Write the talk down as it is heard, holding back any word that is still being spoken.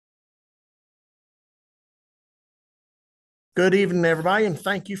Good evening, everybody, and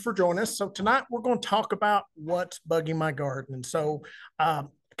thank you for joining us. So tonight we're going to talk about what's bugging my garden. And so, kind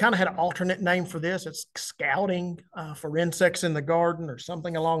of had an alternate name for this. It's scouting for insects in the garden or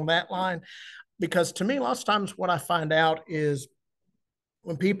something along that line. Because to me, lots of times what I find out is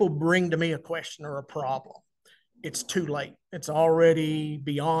when people bring to me a question or a problem, it's too late. It's already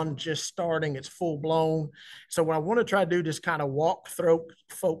beyond just starting. It's full blown. So what I want to try to do is kind of walk through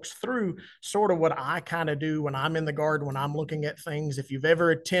folks through sort of what I kind of do when I'm in the garden, when I'm looking at things. If you've ever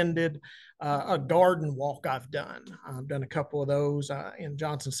attended a garden walk, I've done a couple of those in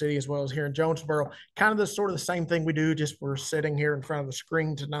Johnson City as well as here in Jonesboro. Kind of the sort of the same thing we do, just we're sitting here in front of the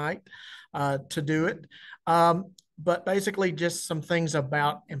screen tonight to do it. But basically just some things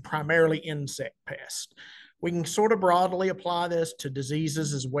about and primarily insect pests. We can sort of broadly apply this to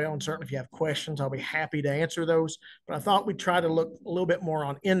diseases as well. And certainly if you have questions, I'll be happy to answer those. But I thought we'd try to look a little bit more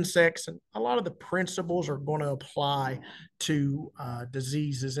on insects. And a lot of the principles are going to apply to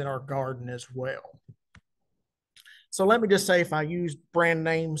diseases in our garden as well. So let me just say, if I use brand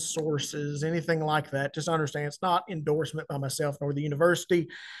name sources, anything like that, just understand it's not endorsement by myself nor the university,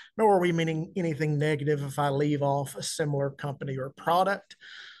 nor are we meaning anything negative if I leave off a similar company or product.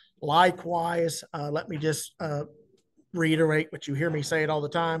 Likewise, let me just reiterate what you hear me say it all the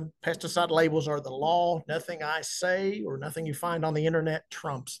time. Pesticide labels are the law. Nothing I say or nothing you find on the internet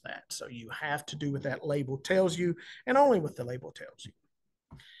trumps that. So you have to do what that label tells you and only what the label tells you.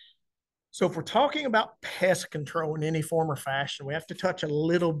 So if we're talking about pest control in any form or fashion, we have to touch a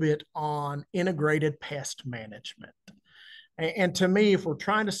little bit on integrated pest management. And to me, if we're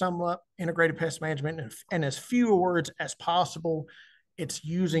trying to sum up integrated pest management in as few words as possible, it's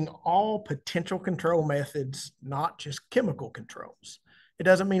using all potential control methods, not just chemical controls. It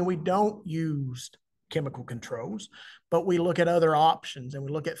doesn't mean we don't use chemical controls, but we look at other options and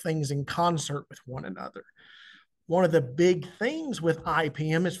we look at things in concert with one another. One of the big things with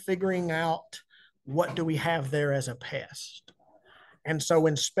IPM is figuring out what do we have there as a pest. And so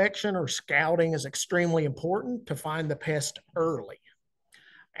inspection or scouting is extremely important to find the pest early.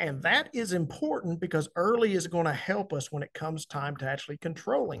 And that is important because early is going to help us when it comes time to actually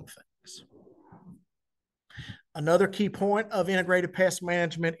controlling things. Another key point of integrated pest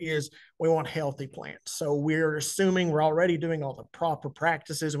management is we want healthy plants. So we're assuming we're already doing all the proper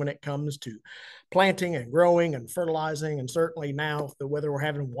practices when it comes to planting and growing and fertilizing, and certainly now the weather we're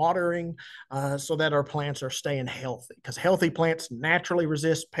having, watering, so that our plants are staying healthy, because healthy plants naturally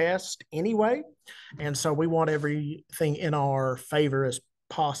resist pests anyway. And so we want everything in our favor as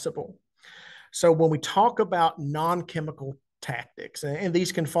possible. So when we talk about non-chemical tactics, and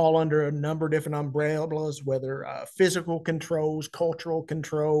these can fall under a number of different umbrellas, whether physical controls, cultural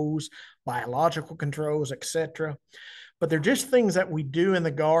controls, biological controls, etc. But they're just things that we do in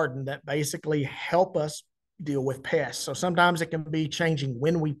the garden that basically help us deal with pests. So sometimes it can be changing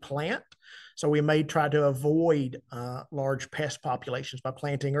when we plant. So we may try to avoid large pest populations by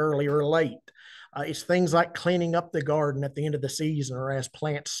planting early or late. It's things like cleaning up the garden at the end of the season or as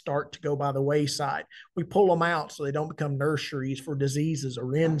plants start to go by the wayside. We pull them out so they don't become nurseries for diseases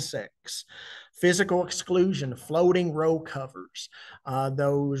or insects. Physical exclusion, floating row covers,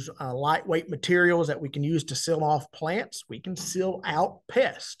 those lightweight materials that we can use to seal off plants. We can seal out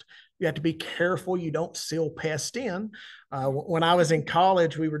pests. You have to be careful you don't seal pests in. When I was in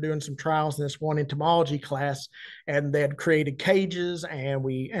college, we were doing some trials in this one entomology class, and they had created cages, and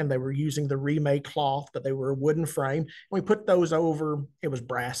they were using the remade cloth, but they were a wooden frame. And we put those over. It was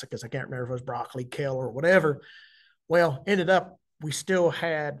brassicas. I can't remember if it was broccoli, kale, or whatever. Well, ended up we still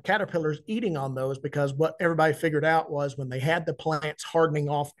had caterpillars eating on those because what everybody figured out was when they had the plants hardening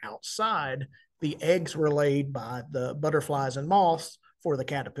off outside, the eggs were laid by the butterflies and moths for the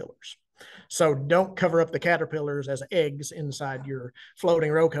caterpillars. So don't cover up the caterpillars as eggs inside your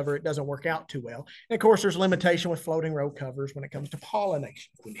floating row cover. It doesn't work out too well. And of course, there's limitation with floating row covers when it comes to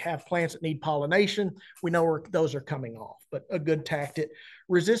pollination. When you have plants that need pollination, we know where those are coming off, but a good tactic.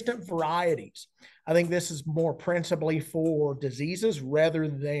 Resistant varieties. I think this is more principally for diseases rather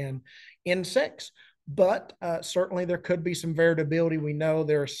than insects. But certainly there could be some variability. We know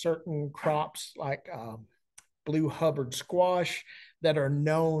there are certain crops like blue Hubbard squash that are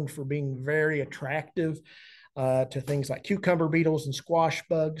known for being very attractive to things like cucumber beetles and squash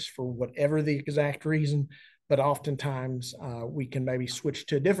bugs for whatever the exact reason. But oftentimes we can maybe switch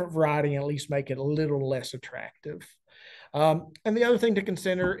to a different variety and at least make it a little less attractive. And the other thing to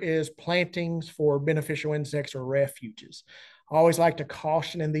consider is plantings for beneficial insects or refuges. I always like to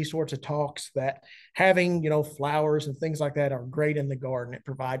caution in these sorts of talks that having, flowers and things like that are great in the garden. It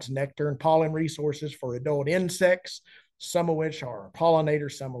provides nectar and pollen resources for adult insects, some of which are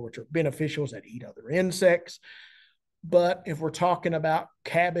pollinators, some of which are beneficials that eat other insects. But if we're talking about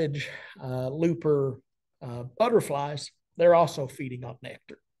cabbage, looper, butterflies, they're also feeding on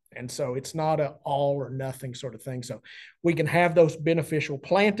nectar. And so it's not an all or nothing sort of thing. So we can have those beneficial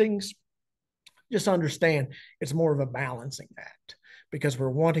plantings. Just understand it's more of a balancing act because we're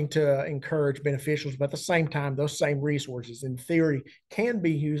wanting to encourage beneficials, but at the same time, those same resources in theory can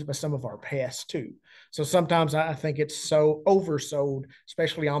be used by some of our pests too. So sometimes I think it's so oversold,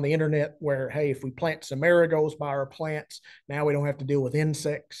 especially on the internet, where, hey, if we plant some marigolds by our plants, now we don't have to deal with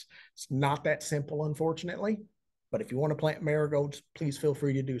insects. It's not that simple, unfortunately. But if you want to plant marigolds, please feel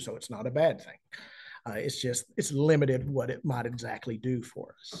free to do so. It's not a bad thing. It's limited what it might exactly do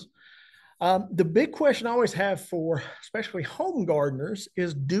for us. The big question I always have for especially home gardeners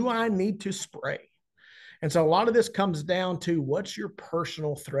is, do I need to spray? And so a lot of this comes down to what's your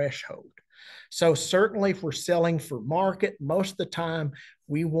personal threshold. So certainly if we're selling for market, most of the time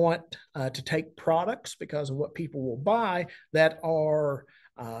we want to take products because of what people will buy that are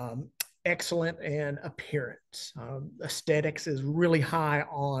excellent in appearance. Aesthetics is really high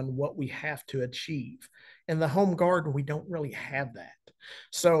on what we have to achieve. In the home garden, we don't really have that.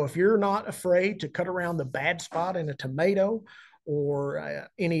 So if you're not afraid to cut around the bad spot in a tomato or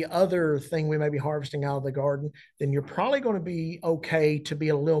any other thing we may be harvesting out of the garden, then you're probably going to be okay to be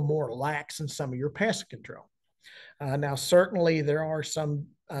a little more lax in some of your pest control. Now, certainly there are some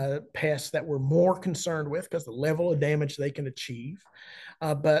pests that we're more concerned with because the level of damage they can achieve.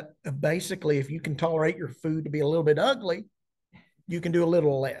 But basically, if you can tolerate your food to be a little bit ugly, you can do a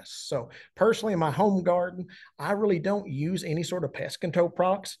little less. So personally, in my home garden, I really don't use any sort of pest control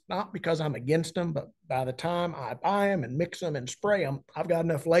products, not because I'm against them, but by the time I buy them and mix them and spray them, I've got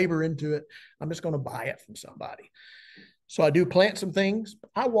enough labor into it. I'm just going to buy it from somebody. So I do plant some things.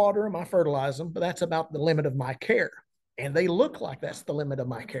 I water them, I fertilize them, but that's about the limit of my care. And they look like that's the limit of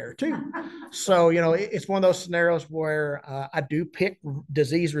my care too. So, it's one of those scenarios where I do pick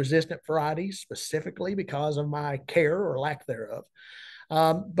disease resistant varieties specifically because of my care or lack thereof.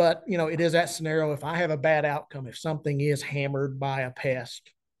 But, it is that scenario. If I have a bad outcome, if something is hammered by a pest,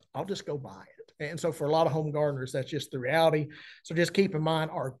 I'll just go buy it. And so for a lot of home gardeners, that's just the reality. So just keep in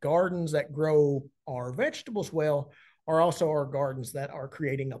mind our gardens that grow our vegetables well are also our gardens that are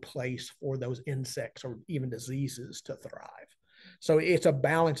creating a place for those insects or even diseases to thrive. So it's a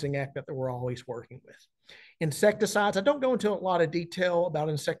balancing act that we're always working with. Insecticides, I don't go into a lot of detail about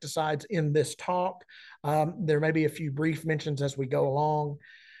insecticides in this talk. There may be a few brief mentions as we go along.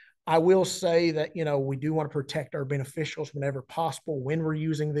 I will say that, we do want to protect our beneficials whenever possible when we're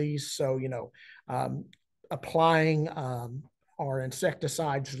using these. So, applying our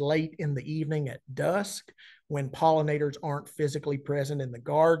insecticides late in the evening at dusk when pollinators aren't physically present in the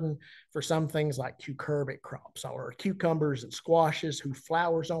garden for some things like cucurbit crops or cucumbers and squashes whose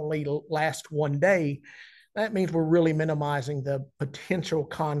flowers only last one day. That means we're really minimizing the potential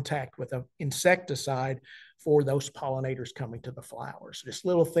contact with an insecticide for those pollinators coming to the flowers. Just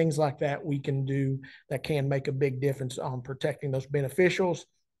little things like that we can do that can make a big difference on protecting those beneficials.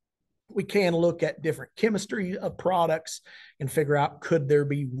 We can look at different chemistry of products and figure out, could there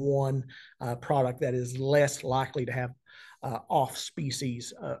be one product that is less likely to have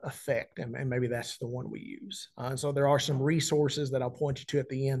off-species effect, and maybe that's the one we use. So there are some resources that I'll point you to at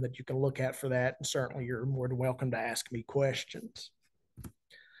the end that you can look at for that, and certainly you're more than welcome to ask me questions.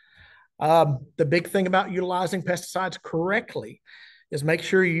 The big thing about utilizing pesticides correctly is make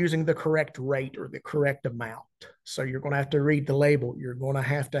sure you're using the correct rate or the correct amount. So you're going to have to read the label. You're going to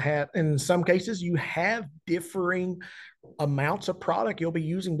have, in some cases, you have differing amounts of product you'll be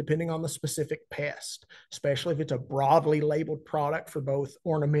using depending on the specific pest, especially if it's a broadly labeled product for both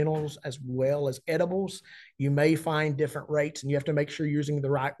ornamentals as well as edibles. You may find different rates and you have to make sure you're using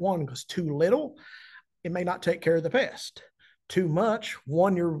the right one, because too little, it may not take care of the pest. Too much,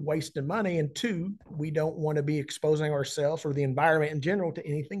 one, you're wasting money, and two, we don't want to be exposing ourselves or the environment in general to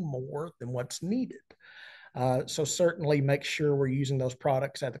anything more than what's needed. So certainly make sure we're using those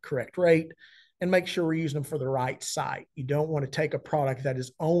products at the correct rate and make sure we're using them for the right site. You don't want to take a product that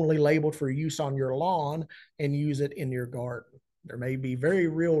is only labeled for use on your lawn and use it in your garden. There may be very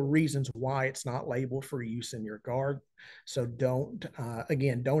real reasons why it's not labeled for use in your garden. So don't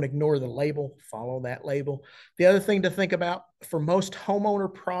ignore the label, follow that label. The other thing to think about, for most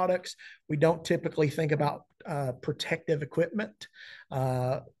homeowner products, we don't typically think about protective equipment.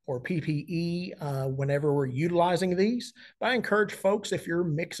 or PPE whenever we're utilizing these. But I encourage folks, if you're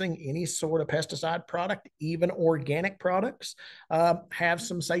mixing any sort of pesticide product, even organic products, have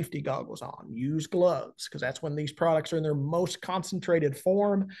some safety goggles on. Use gloves, because that's when these products are in their most concentrated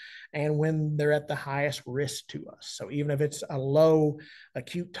form and when they're at the highest risk to us. So even if it's a low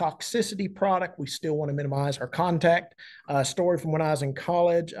acute toxicity product, we still want to minimize our contact. Story from when I was in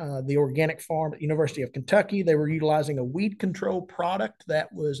college, the organic farm at the University of Kentucky, they were utilizing a weed control product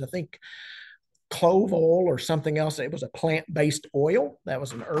that was, I think, clove oil or something else. It was a plant-based oil that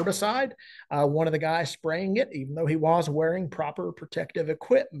was an herbicide. One of the guys spraying it, even though he was wearing proper protective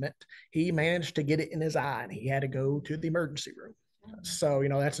equipment, he managed to get it in his eye and he had to go to the emergency room. So,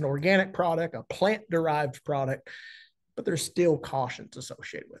 that's an organic product, a plant-derived product, but there's still cautions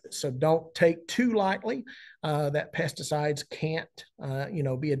associated with it. So don't take too lightly that pesticides can't,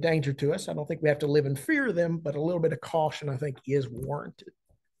 be a danger to us. I don't think we have to live in fear of them, but a little bit of caution, I think, is warranted.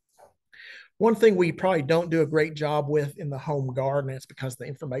 One thing we probably don't do a great job with in the home garden, it's because the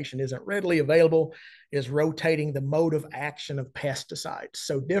information isn't readily available, is rotating the mode of action of pesticides.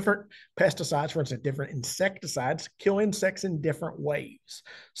 So different pesticides, for instance, different insecticides kill insects in different ways.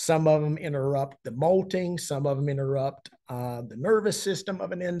 Some of them interrupt the molting, some of them interrupt the nervous system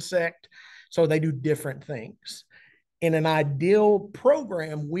of an insect. So they do different things. In an ideal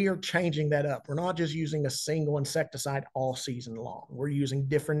program, we are changing that up. We're not just using a single insecticide all season long. We're using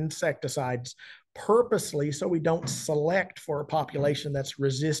different insecticides purposely so we don't select for a population that's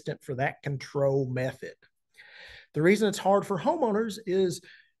resistant for that control method. The reason it's hard for homeowners is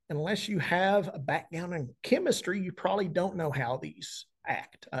unless you have a background in chemistry, you probably don't know how these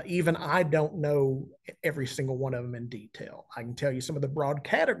act. Even I don't know every single one of them in detail. I can tell you some of the broad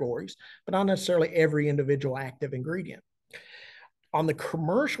categories, but not necessarily every individual active ingredient. On the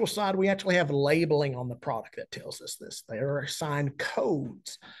commercial side, we actually have labeling on the product that tells us this. They are assigned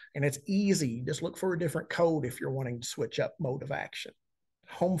codes, and it's easy. Just look for a different code if you're wanting to switch up mode of action.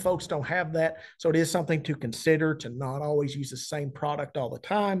 Home folks don't have that, so it is something to consider, to not always use the same product all the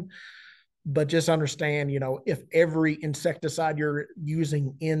time. But just understand, if every insecticide you're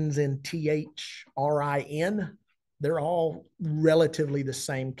using ends in THRIN, they're all relatively the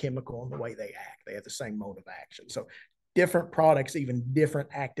same chemical in the way they act. They have the same mode of action. So different products, even different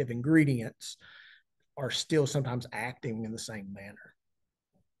active ingredients, are still sometimes acting in the same manner.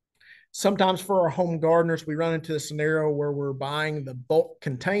 Sometimes for our home gardeners, we run into a scenario where we're buying the bulk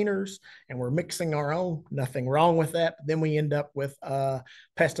containers and we're mixing our own. Nothing wrong with that. But then we end up with a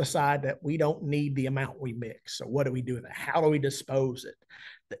pesticide that we don't need the amount we mix. So what do we do with it? How do we dispose it?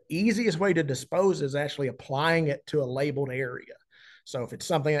 The easiest way to dispose is actually applying it to a labeled area. So if it's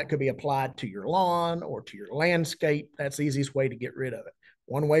something that could be applied to your lawn or to your landscape, that's the easiest way to get rid of it.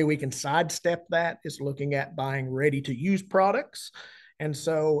 One way we can sidestep that is looking at buying ready-to-use products. And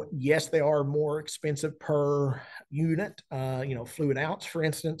so, yes, they are more expensive per unit, fluid ounce, for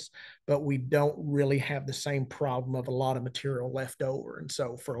instance, but we don't really have the same problem of a lot of material left over. And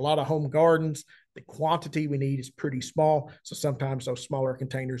so for a lot of home gardens, the quantity we need is pretty small. So sometimes those smaller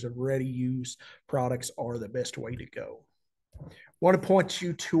containers of ready-use products are the best way to go. I want to point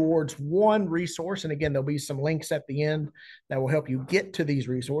you towards one resource. And again, there'll be some links at the end that will help you get to these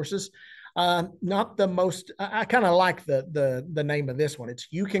resources. Not the most, I kind of like the name of this one. It's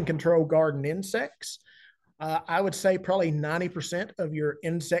You Can Control Garden Insects. I would say probably 90% of your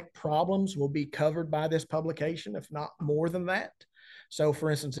insect problems will be covered by this publication, if not more than that. So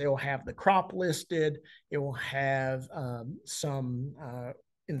for instance, it will have the crop listed. It will have some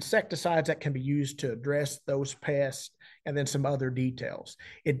insecticides that can be used to address those pests, and then some other details.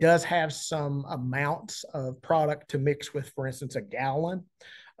 It does have some amounts of product to mix with, for instance, a gallon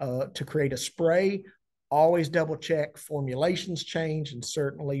to create a spray. Always double check, formulations change, and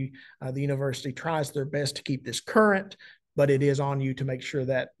certainly the university tries their best to keep this current, but it is on you to make sure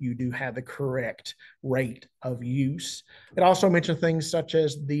that you do have the correct rate of use. It also mentioned things such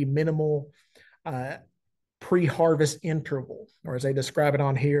as the minimal pre-harvest interval, or as they describe it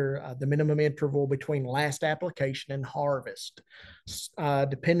on here, the minimum interval between last application and harvest.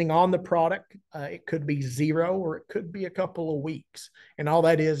 Depending on the product, it could be 0 or it could be a couple of weeks. And all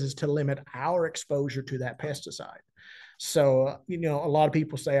that is to limit our exposure to that pesticide. So, a lot of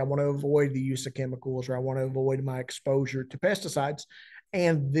people say, I want to avoid the use of chemicals, or I want to avoid my exposure to pesticides.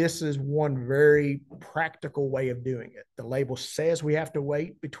 And this is one very practical way of doing it. The label says we have to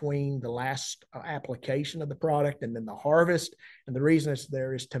wait between the last application of the product and then the harvest. And the reason it's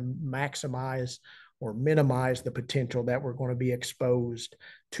there is to maximize or minimize the potential that we're going to be exposed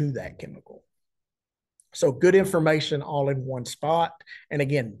to that chemical. So good information all in one spot. And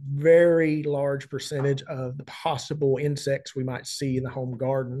again, very large percentage of the possible insects we might see in the home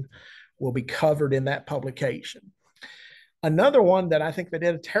garden will be covered in that publication. Another one that I think they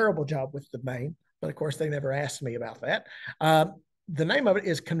did a terrible job with the name, but of course they never asked me about that. The name of it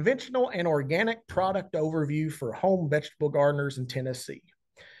is Conventional and Organic Product Overview for Home Vegetable Gardeners in Tennessee.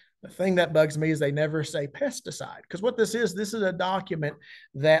 The thing that bugs me is they never say pesticide, because what this is a document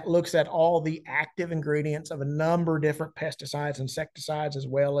that looks at all the active ingredients of a number of different pesticides, insecticides, as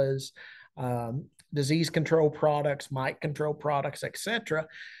well as disease control products, mite control products, etc.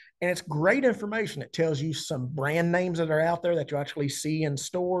 And it's great information. It tells you some brand names that are out there that you actually see in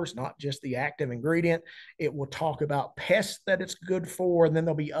stores, not just the active ingredient. It will talk about pests that it's good for, and then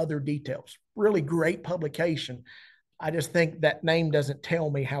there'll be other details. Really great publication. I just think that name doesn't tell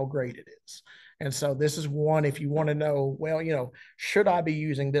me how great it is. And so this is one, if you want to know, well, should I be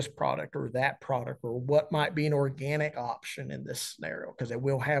using this product or that product, or what might be an organic option in this scenario? Because it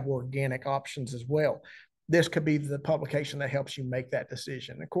will have organic options as well. This could be the publication that helps you make that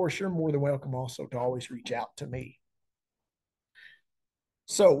decision. Of course, you're more than welcome also to always reach out to me.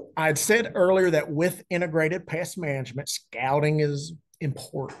 So I'd said earlier that with integrated pest management, scouting is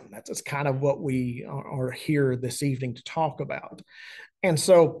important. That's kind of what we are here this evening to talk about. And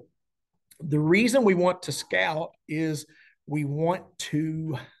so the reason we want to scout is we want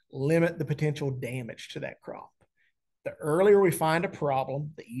to limit the potential damage to that crop. The earlier we find a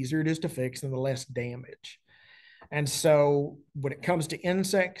problem, the easier it is to fix and the less damage. And so when it comes to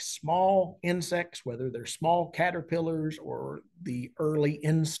insects, small insects, whether they're small caterpillars or the early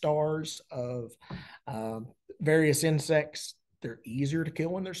instars of various insects, they're easier to kill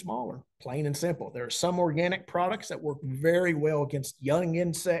when they're smaller, plain and simple. There are some organic products that work very well against young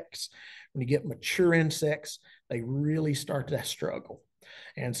insects. When you get mature insects, they really start to struggle.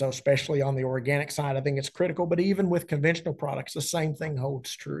 And so, especially on the organic side, I think it's critical. But even with conventional products, the same thing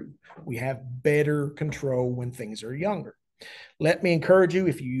holds true. We have better control when things are younger. Let me encourage you,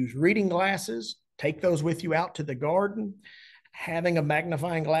 if you use reading glasses, take those with you out to the garden. Having a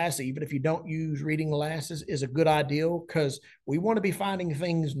magnifying glass, even if you don't use reading glasses, is a good idea, because we want to be finding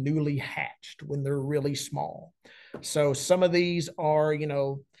things newly hatched when they're really small. So some of these are,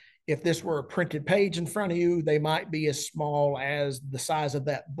 if this were a printed page in front of you, they might be as small as the size of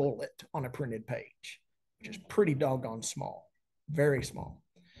that bullet on a printed page, which is pretty doggone small, very small.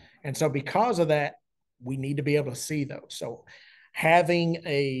 And so because of that, we need to be able to see those. So having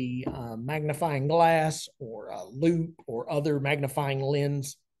a magnifying glass or a loupe or other magnifying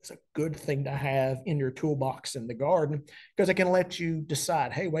lens is a good thing to have in your toolbox in the garden, because it can let you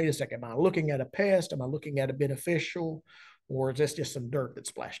decide, hey, wait a second, am I looking at a pest? Am I looking at a beneficial? Or is this just some dirt that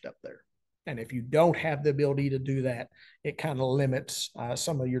splashed up there? And if you don't have the ability to do that, it kind of limits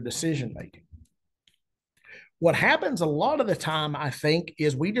some of your decision making. What happens a lot of the time, I think,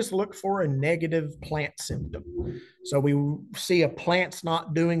 is we just look for a negative plant symptom. So we see a plant's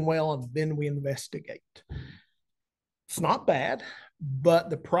not doing well, and then we investigate. It's not bad,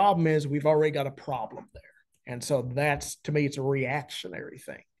 but the problem is we've already got a problem there. And so that's, to me, it's a reactionary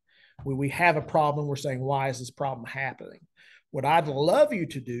thing. We have a problem, we're saying, why is this problem happening? What I'd love you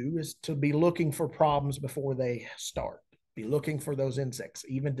to do is to be looking for problems before they start. Be looking for those insects,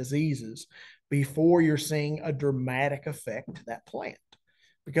 even diseases, before you're seeing a dramatic effect to that plant.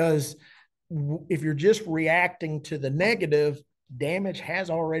 Because if you're just reacting to the negative, damage has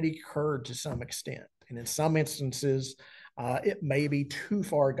already occurred to some extent. And in some instances, it may be too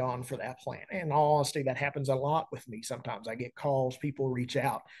far gone for that plant. And in all honesty, that happens a lot with me. Sometimes I get calls, people reach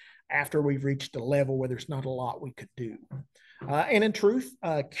out after we've reached a level where there's not a lot we could do. And in truth,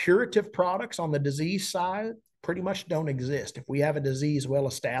 curative products on the disease side pretty much don't exist. If we have a disease well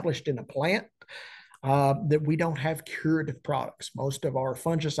established in a plant, that we don't have curative products. Most of our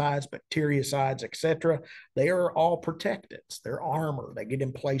fungicides, bactericides, etc., they are all protectants. They're armor. They get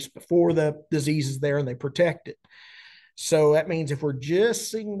in place before the disease is there and they protect it. So that means if we're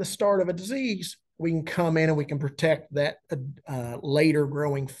just seeing the start of a disease, we can come in and we can protect that later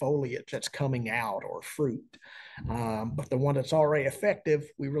growing foliage that's coming out or fruit. But the one that's already effective,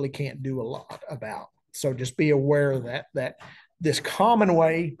 we really can't do a lot about. So just be aware of that this common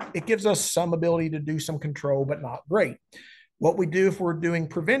way, it gives us some ability to do some control, but not great. What we do if we're doing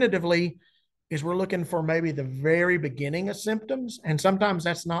preventatively is we're looking for maybe the very beginning of symptoms. And sometimes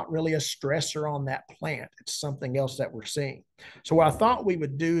that's not really a stressor on that plant. It's something else that we're seeing. So what I thought we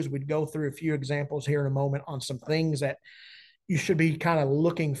would do is we'd go through a few examples here in a moment on some things that you should be kind of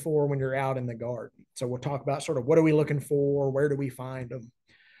looking for when you're out in the garden. So we'll talk about sort of what are we looking for? Where do we find them?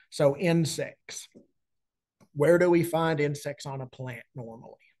 So insects. Where do we find insects on a plant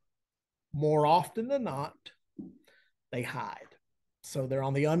normally? more often than not, they hide. So they're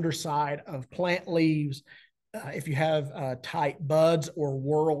on the underside of plant leaves. If you have tight buds or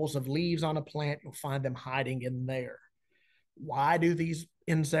whorls of leaves on a plant, you'll find them hiding in there. Why do these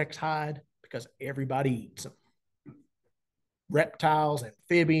insects hide? Because everybody eats them. Reptiles,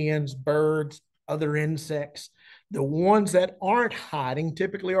 amphibians, birds, other insects. The ones that aren't hiding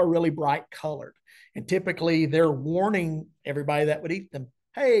typically are really bright colored. And typically they're warning everybody that would eat them,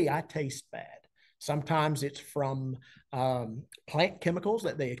 hey, I taste bad. Sometimes it's from plant chemicals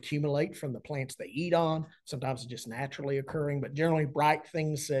that they accumulate from the plants they eat on. Sometimes it's just naturally occurring, but generally bright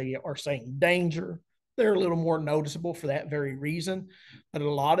things are saying danger. They're a little more noticeable for that very reason. But a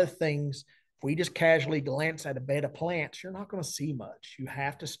lot of things, if we just casually glance at a bed of plants, you're not going to see much. You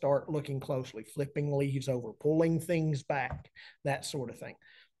have to start looking closely, flipping leaves over, pulling things back, that sort of thing.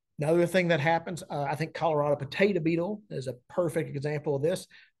 Another thing that happens, I think Colorado potato beetle is a perfect example of this.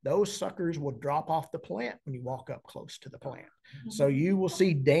 Those suckers will drop off the plant when you walk up close to the plant. So you will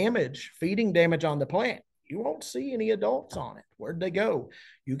see damage, feeding damage on the plant. You won't see any adults on it. Where'd they go?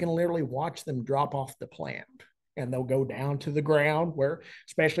 You can literally watch them drop off the plant, and they'll go down to the ground where,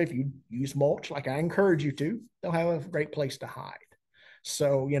 especially if you use mulch, like I encourage you to, they'll have a great place to hide.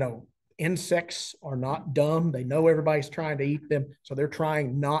 So, insects are not dumb. They know everybody's trying to eat them, so they're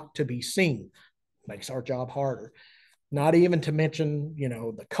trying not to be seen. Makes our job harder. Not even to mention,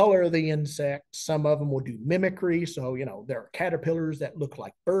 the color of the insect. Some of them will do mimicry. So, there are caterpillars that look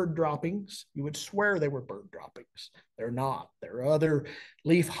like bird droppings. You would swear they were bird droppings. They're not. There are other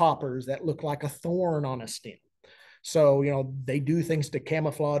leaf hoppers that look like a thorn on a stem. So, they do things to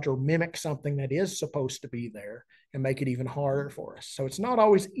camouflage or mimic something that is supposed to be there and make it even harder for us. So it's not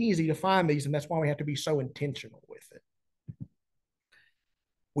always easy to find these, and that's why we have to be so intentional with it.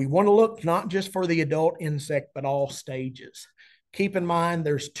 We want to look not just for the adult insect, but all stages. Keep in mind,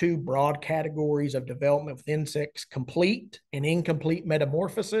 there's two broad categories of development with insects: complete and incomplete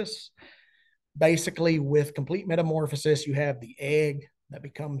metamorphosis. Basically, with complete metamorphosis, you have the egg that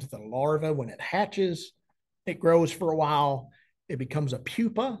becomes the larva when it hatches. It grows for a while. It becomes a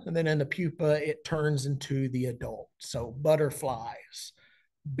pupa, and then in the pupa, it turns into the adult. So butterflies,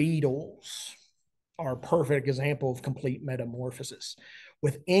 beetles are a perfect example of complete metamorphosis.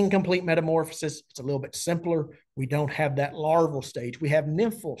 With incomplete metamorphosis, it's a little bit simpler. We don't have that larval stage. We have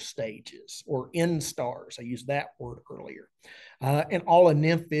nymphal stages or instars. I used that word earlier. And all a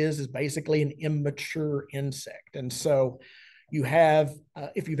nymph is basically an immature insect. And so you have,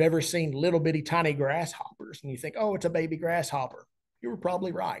 if you've ever seen little bitty tiny grasshoppers and you think, oh, it's a baby grasshopper, you were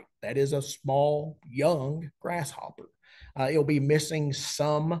probably right. That is a small, young grasshopper. It'll be missing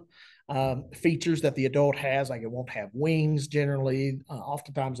some features that the adult has, like it won't have wings generally.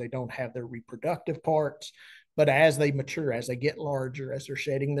 Oftentimes they don't have their reproductive parts, but as they mature, as they get larger, as they're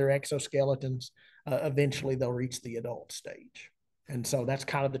shedding their exoskeletons, eventually they'll reach the adult stage. And so that's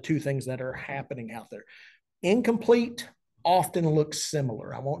kind of the two things that are happening out there. Incomplete often looks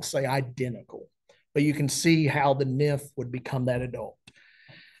similar. I won't say identical, but you can see how the nymph would become that adult.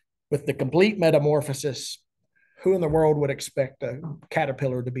 With the complete metamorphosis, who in the world would expect a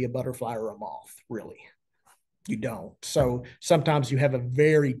caterpillar to be a butterfly or a moth, really? You don't. So sometimes you have a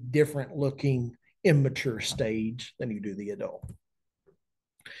very different looking immature stage than you do the adult.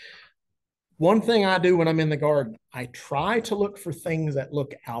 One thing I do when I'm in the garden, I try to look for things that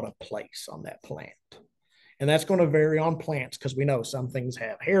look out of place on that plant. And that's going to vary on plants because we know some things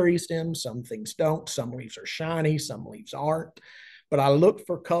have hairy stems, some things don't. Some leaves are shiny, some leaves aren't. But I look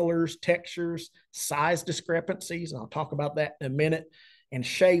for colors, textures, size discrepancies, and I'll talk about that in a minute, and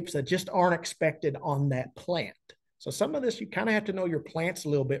shapes that just aren't expected on that plant. So some of this, you kind of have to know your plants a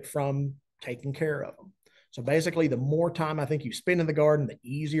little bit from taking care of them. So basically, the more time I think you spend in the garden, the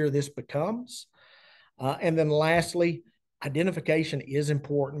easier this becomes. And then lastly, identification is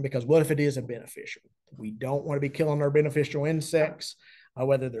important because what if it isn't beneficial? We don't want to be killing our beneficial insects,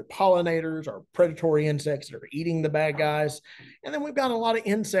 whether they're pollinators or predatory insects that are eating the bad guys. And then we've got a lot of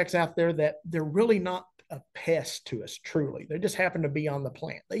insects out there that they're really not a pest to us, truly. They just happen to be on the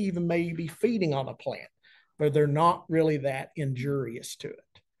plant. They even may be feeding on a plant, but they're not really that injurious to it.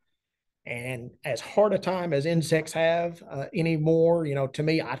 And as hard a time as insects have anymore, to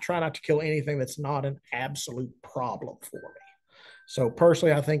me, I try not to kill anything that's not an absolute problem for me. So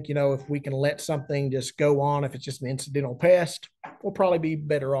personally, I think, if we can let something just go on, if it's just an incidental pest, we'll probably be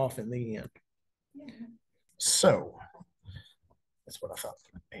better off in the end. So that's what I thought.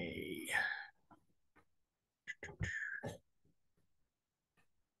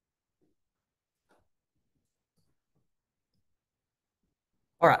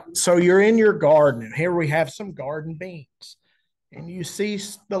 All right, so you're in your garden, and here we have some garden beans. and you see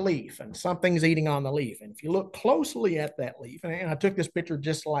the leaf and something's eating on the leaf. And if you look closely at that leaf, and I took this picture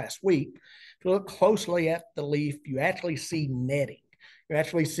just last week, if you look closely at the leaf, you actually see netting. You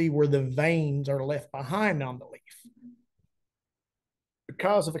actually see where the veins are left behind on the leaf.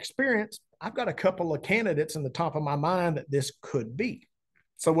 Because of experience, I've got a couple of candidates in the top of my mind that this could be.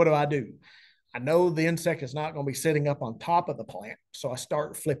 So what do? I know the insect is not going to be sitting up on top of the plant, so I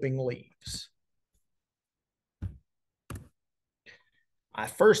start flipping leaves. I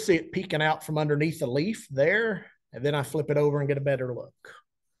first see it peeking out from underneath the leaf there, and then I flip it over and get a better look.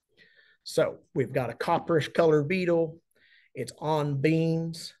 So we've got a copperish colored beetle. It's on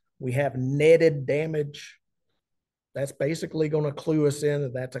beans. We have netted damage. That's basically going to clue us in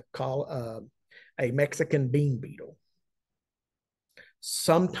that that's a Mexican bean beetle.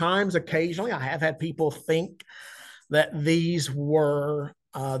 Sometimes, occasionally, I have had people think that these were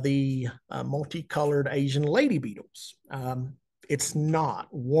the multicolored Asian lady beetles. It's not.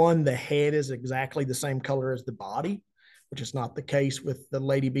 One, the head is exactly the same color as the body, which is not the case with the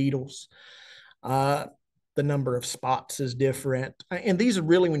lady beetles. The number of spots is different. And these are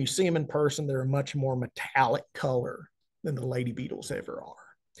really, when you see them in person, they're a much more metallic color than the lady beetles ever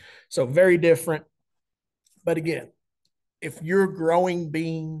are. So very different. But again, if you're growing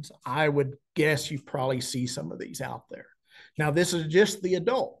beans, I would guess you probably see some of these out there. Now, this is just the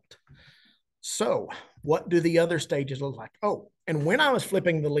adult. So what do the other stages look like? Oh, and when I was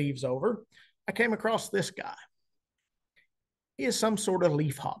flipping the leaves over, I came across this guy. He is some sort of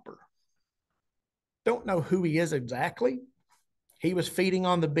leaf hopper. Don't know who he is exactly. He was feeding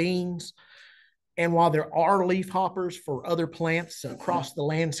on the beans. And while there are leaf hoppers for other plants across the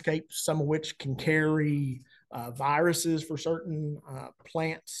landscape, some of which can carry viruses for certain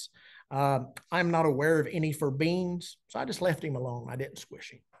plants, I'm not aware of any for beans. So I just left him alone. I didn't squish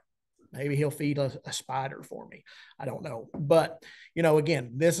him. Maybe he'll feed a spider for me. I don't know. But,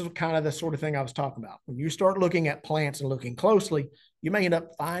 again, this is kind of the sort of thing I was talking about. When you start looking at plants and looking closely, you may end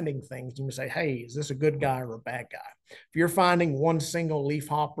up finding things. You may say, hey, is this a good guy or a bad guy? If you're finding one single leaf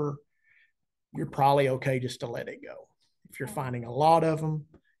hopper, you're probably okay just to let it go. If you're finding a lot of them,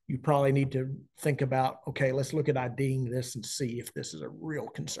 you probably need to think about, okay, let's look at IDing this and see if this is a real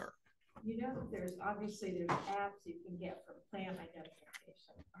concern. There's apps you can get for plant identification.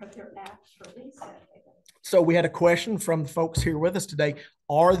 Are there apps for insect identification? So we had a question from the folks here with us today.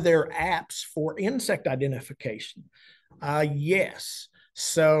 Are there apps for insect identification? Yes.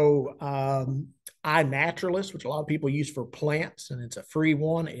 So iNaturalist, which a lot of people use for plants, and it's a free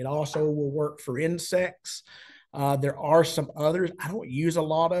one. It also will work for insects. There are some others. I don't use a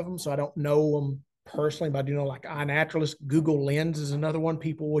lot of them, so I don't know them personally, but I do know like iNaturalist. Google Lens is another one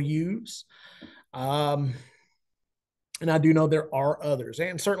people will use. And I do know there are others,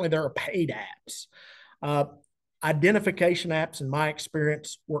 and certainly there are paid apps. Identification apps, in my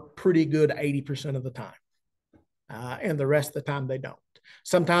experience, work pretty good 80% of the time. And the rest of the time they don't.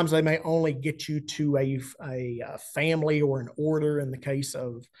 Sometimes they may only get you to a family or an order in the case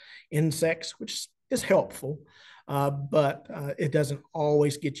of insects, which is helpful, but it doesn't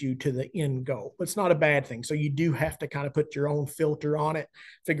always get you to the end goal. It's not a bad thing. So you do have to kind of put your own filter on it,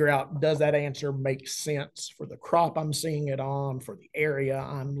 figure out, does that answer make sense for the crop I'm seeing it on, for the area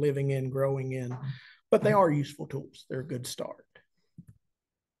I'm living in, growing in? But they are useful tools. They're a good start.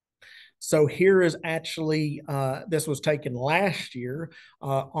 So here is actually, this was taken last year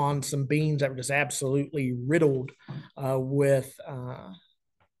on some beans that were just absolutely riddled with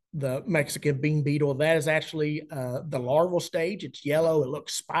the Mexican bean beetle. That is actually the larval stage. It's yellow. It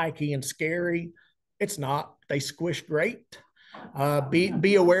looks spiky and scary. It's not. They squish great.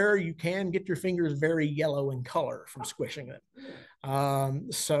 Be aware you can get your fingers very yellow in color from squishing it.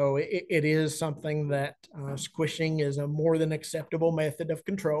 So it is something that squishing is a more than acceptable method of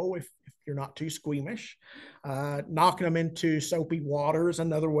control if you're not too squeamish. Knocking them into soapy water is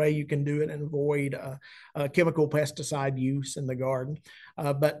another way you can do it and avoid chemical pesticide use in the garden.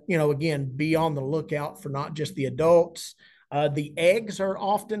 But, again, be on the lookout for not just the adults. The eggs are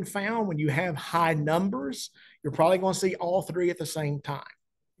often found when you have high numbers. You're probably going to see all three at the same time.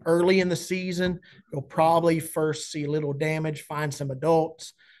 Early in the season, you'll probably first see a little damage, find some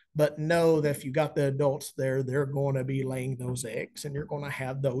adults, but know that if you got the adults there, they're going to be laying those eggs and you're going to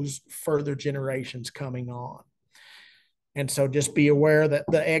have those further generations coming on. And so just be aware that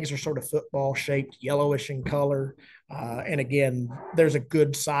the eggs are sort of football shaped, yellowish in color. And again, there's a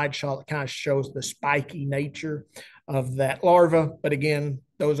good side shot that kind of shows the spiky nature of that larva. But again,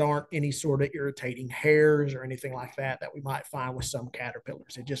 those aren't any sort of irritating hairs or anything like that we might find with some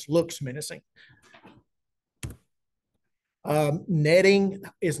caterpillars. It just looks menacing. Netting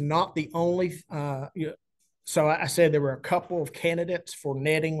is not the only So I said there were a couple of candidates for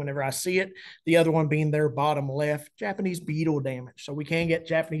netting whenever I see it. The other one being their bottom left, Japanese beetle damage. So we can get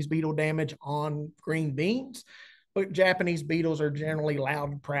Japanese beetle damage on green beans, but Japanese beetles are generally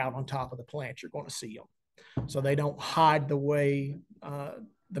loud and proud on top of the plant. You're going to see them. So they don't hide the way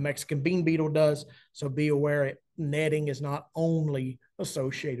the Mexican bean beetle does. So be aware netting is not only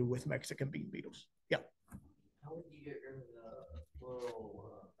associated with Mexican bean beetles. Yeah. How would you get rid of the little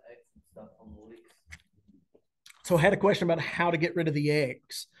eggs and stuff on the leeks? So I had a question about how to get rid of the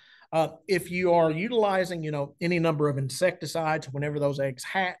eggs. If you are utilizing, any number of insecticides, whenever those eggs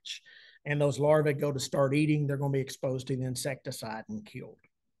hatch and those larvae go to start eating, they're going to be exposed to the insecticide and killed.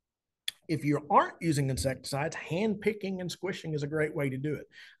 If you aren't using insecticides, hand picking and squishing is a great way to do it.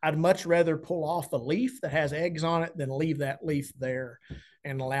 I'd much rather pull off the leaf that has eggs on it than leave that leaf there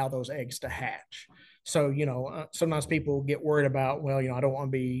and allow those eggs to hatch. So, sometimes people get worried about, well, I don't want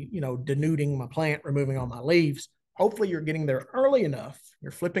to be, denuding my plant, removing all my leaves. Hopefully you're getting there early enough.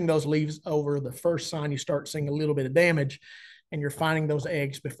 You're flipping those leaves over the first sign you start seeing a little bit of damage, and you're finding those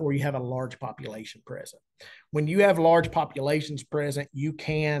eggs before you have a large population present. When you have large populations present, you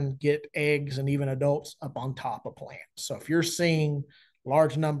can get eggs and even adults up on top of plants. So if you're seeing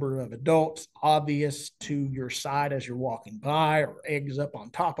large number of adults obvious to your side as you're walking by, or eggs up on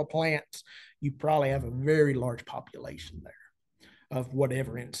top of plants, you probably have a very large population there of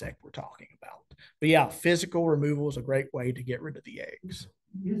whatever insect we're talking about. But yeah, physical removal is a great way to get rid of the eggs.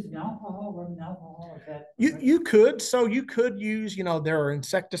 Using alcohol, rubbing alcohol, is that you could. So you could use, there are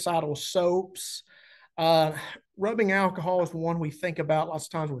insecticidal soaps. Rubbing alcohol is one we think about lots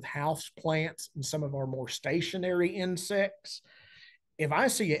of times with house plants and some of our more stationary insects. If I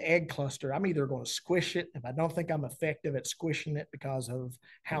see an egg cluster, I'm either going to squish it. If I don't think I'm effective at squishing it because of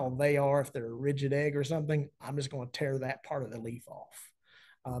how they are, if they're a rigid egg or something, I'm just going to tear that part of the leaf off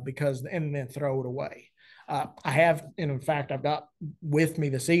and then throw it away. I have, and in fact, I've got with me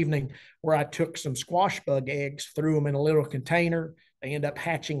this evening where I took some squash bug eggs, threw them in a little container. They end up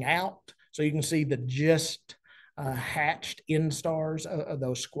hatching out. So you can see the just hatched instars of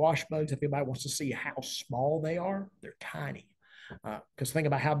those squash bugs. If anybody wants to see how small they are, they're tiny. Because think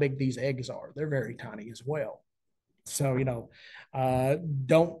about how big these eggs are. They're very tiny as well. So,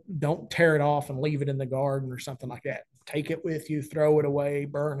 don't tear it off and leave it in the garden or something like that. Take it with you, throw it away,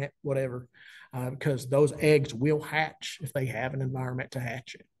 burn it, whatever, because those eggs will hatch if they have an environment to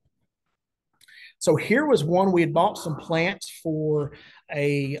hatch it. So here was one. We had bought some plants for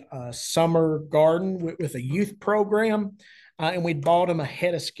a summer garden with a youth program. And we bought them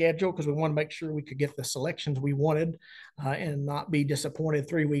ahead of schedule because we wanted to make sure we could get the selections we wanted and not be disappointed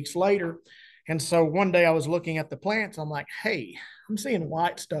 3 weeks later. And so one day I was looking at the plants. I'm like, hey, I'm seeing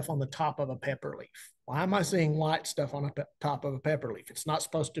white stuff on the top of a pepper leaf. Why am I seeing white stuff on the top of a pepper leaf? It's not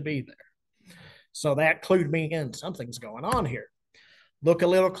supposed to be there. So that clued me in. Something's going on here. Look a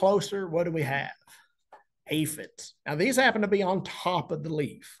little closer. What do we have? Aphids. Now, these happen to be on top of the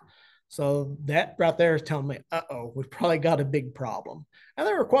leaf. So that right there is telling me, we've probably got a big problem. And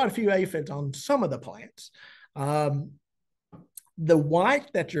there were quite a few aphids on some of the plants. The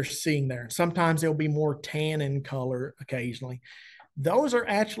white that you're seeing there, sometimes they'll be more tan in color occasionally. Those are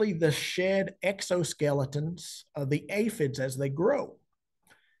actually the shed exoskeletons of the aphids as they grow.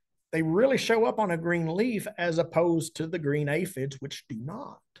 They really show up on a green leaf as opposed to the green aphids, which do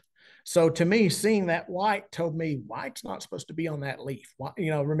not. So to me, seeing that white told me white's not supposed to be on that leaf.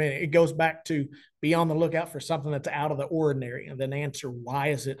 Remember, it goes back to be on the lookout for something that's out of the ordinary, and then answer why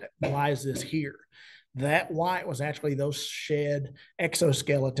is this here? That white was actually those shed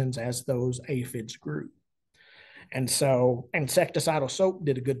exoskeletons as those aphids grew. And so insecticidal soap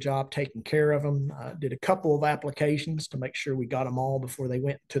did a good job taking care of them, did a couple of applications to make sure we got them all before they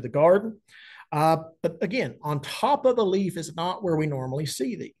went to the garden. But again, on top of the leaf is not where we normally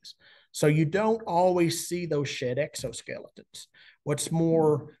see these. So you don't always see those shed exoskeletons. What's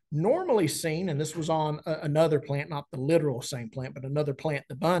more normally seen, and this was on another plant, not the literal same plant, but another plant,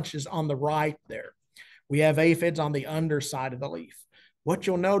 the bunch is on the right there. We have aphids on the underside of the leaf. What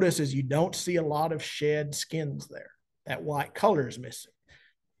you'll notice is you don't see a lot of shed skins there. That white color is missing.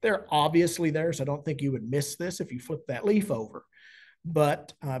 They're obviously there, so I don't think you would miss this if you flip that leaf over.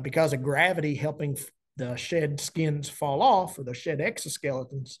 But because of gravity helping the shed skins fall off, or the shed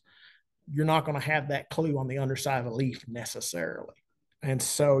exoskeletons, you're not going to have that clue on the underside of a leaf necessarily. And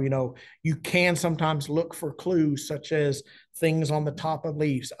so, you can sometimes look for clues such as things on the top of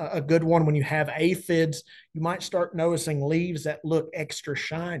leaves. A good one, when you have aphids, you might start noticing leaves that look extra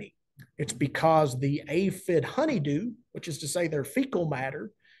shiny. It's because the aphid honeydew, which is to say their fecal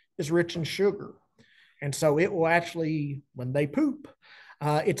matter, is rich in sugar. And so it will actually, when they poop,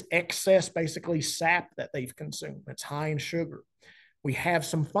 It's excess, basically, sap that they've consumed. It's high in sugar. We have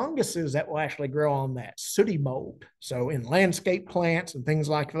some funguses that will actually grow on that, sooty mold. So in landscape plants and things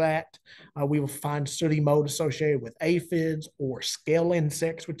like that, we will find sooty mold associated with aphids or scale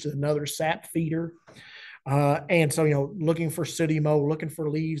insects, which is another sap feeder. And so, looking for sooty mold, looking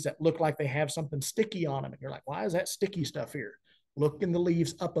for leaves that look like they have something sticky on them. And you're like, why is that sticky stuff here? Look in the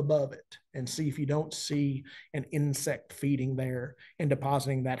leaves up above it and see if you don't see an insect feeding there and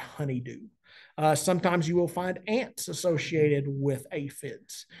depositing that honeydew. Sometimes you will find ants associated with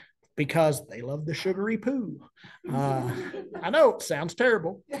aphids because they love the sugary poo. I know it sounds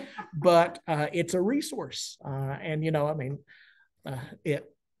terrible, but it's a resource. And, it,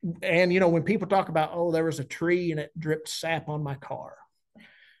 and, when people talk about, oh, there was a tree and it dripped sap on my car.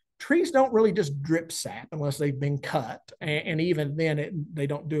 Trees don't really just drip sap unless they've been cut. And even then, they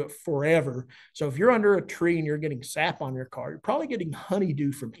don't do it forever. So if you're under a tree and you're getting sap on your car, you're probably getting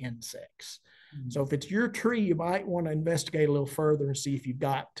honeydew from insects. So if it's your tree, you might want to investigate a little further and see if you've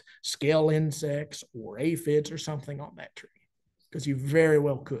got scale insects or aphids or something on that tree, because you very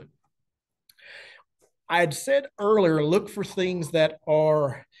well could. I had said earlier, look for things that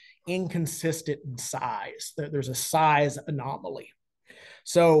are inconsistent in size. There's a size anomaly.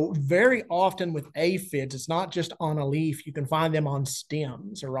 So very often with aphids, it's not just on a leaf. You can find them on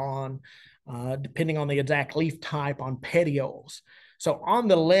stems or on, depending on the exact leaf type, on petioles. So on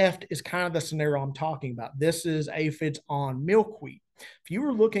the left is kind of the scenario I'm talking about. This is aphids on milkweed. If you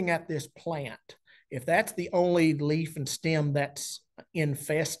were looking at this plant, if that's the only leaf and stem that's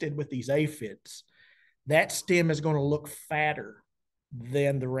infested with these aphids, that stem is going to look fatter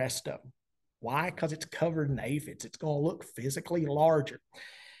than the rest of them. Why? Because it's covered in aphids. It's going to look physically larger.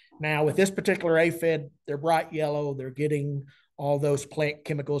 Now, with this particular aphid, they're bright yellow. They're getting all those plant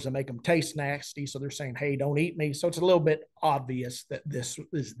chemicals that make them taste nasty. So they're saying, hey, don't eat me. So it's a little bit obvious that this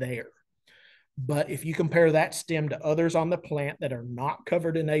is there. But if you compare that stem to others on the plant that are not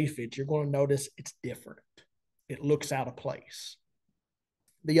covered in aphids, you're going to notice it's different. It looks out of place.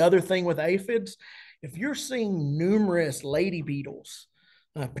 The other thing with aphids, if you're seeing numerous lady beetles,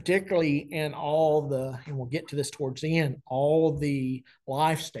 particularly in all the, and we'll get to this towards the end, all the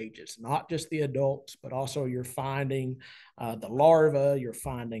life stages, not just the adults, but also you're finding the larva, you're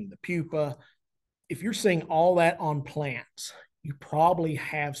finding the pupa. If you're seeing all that on plants, you probably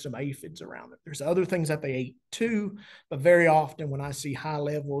have some aphids around it. There's other things that they ate too, but very often when I see high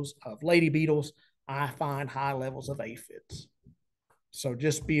levels of lady beetles, I find high levels of aphids. So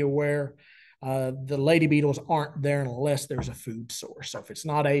just be aware. The lady beetles aren't there unless there's a food source. So if it's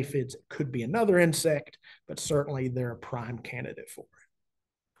not aphids, it could be another insect, but certainly they're a prime candidate for it.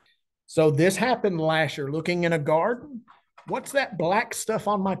 So this happened last year. Looking in a garden, what's that black stuff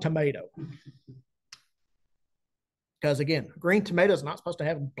on my tomato? Because again, green tomato is not supposed to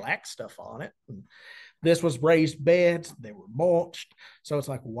have black stuff on it. This was raised beds. They were mulched. So it's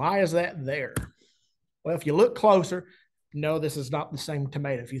like, why is that there? Well, if you look closer, no, this is not the same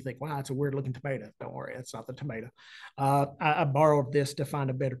tomato. If you think, wow, it's a weird looking tomato, don't worry, it's not the tomato. I borrowed this to find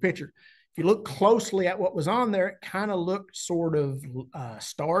a better picture. If you look closely at what was on there, it kind of looked sort of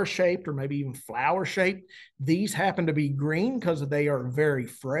star shaped or maybe even flower shaped. These happen to be green because they are very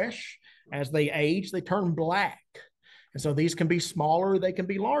fresh. As they age, they turn black. And so these can be smaller, they can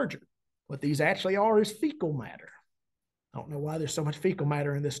be larger. What these actually are is fecal matter. I don't know why there's so much fecal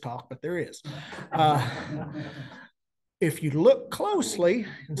matter in this talk, but there is. If you look closely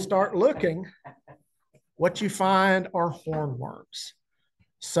and start looking, what you find are hornworms.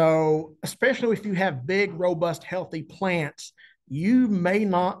 So especially if you have big, robust, healthy plants, you may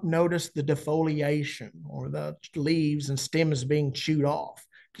not notice the defoliation or the leaves and stems being chewed off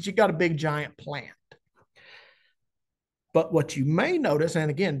because you've got a big, giant plant. But what you may notice, and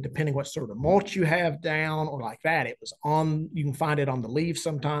again, depending what sort of mulch you have down or like that, it was on, you can find it on the leaves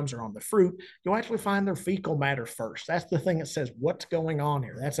sometimes or on the fruit. You'll actually find their fecal matter first. That's the thing that says what's going on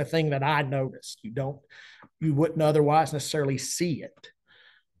here. That's the thing that I noticed. You wouldn't otherwise necessarily see it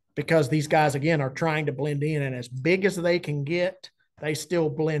because these guys, again, are trying to blend in, and as big as they can get, they still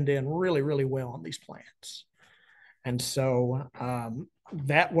blend in really, really well on these plants. And so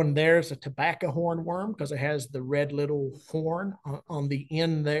that one there is a tobacco hornworm because it has the red little horn on the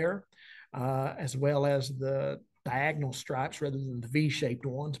end there, as well as the diagonal stripes rather than the V-shaped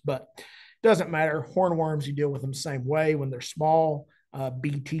ones. But it doesn't matter. Hornworms, you deal with them the same way. When they're small,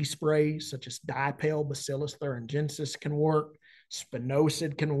 BT sprays such as dipel, Bacillus thuringiensis can work.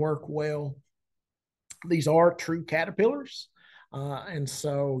 Spinosad can work well. These are true caterpillars. And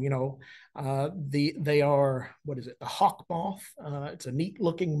so, they are, what is it? The hawk moth. It's a neat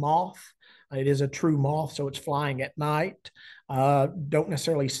looking moth. It is a true moth, so it's flying at night. Don't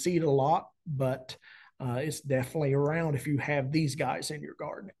necessarily see it a lot, but it's definitely around if you have these guys in your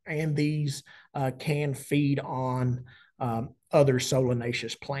garden. And these can feed on other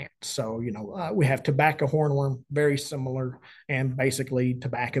solanaceous plants. So, we have tobacco hornworm, very similar, and basically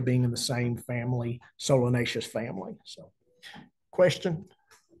tobacco being in the same family, solanaceous family. So, question?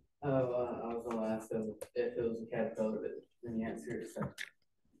 Oh, I was gonna ask if it was a caterpillar, but then you answered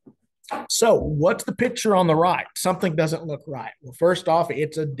it. So, what's the picture on the right? Something doesn't look right. Well, first off,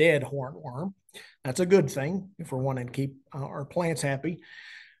 it's a dead hornworm. That's a good thing if we're wanting to keep our plants happy.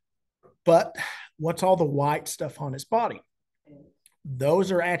 But what's all the white stuff on its body?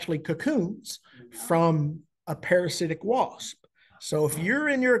 Those are actually cocoons from a parasitic wasp. So if you're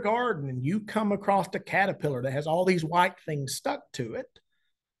in your garden and you come across a caterpillar that has all these white things stuck to it,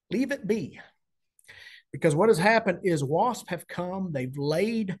 leave it be. Because what has happened is wasps have come, they've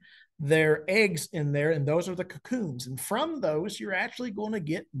laid their eggs in there, and those are the cocoons. And from those, you're actually going to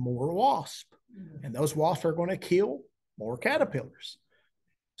get more wasps. And those wasps are going to kill more caterpillars.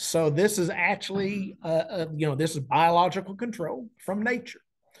 So this is actually, this is biological control from nature.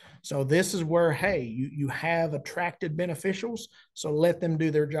 So this is where, hey, you have attracted beneficials, so let them do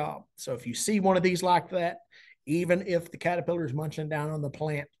their job. So if you see one of these like that, even if the caterpillar is munching down on the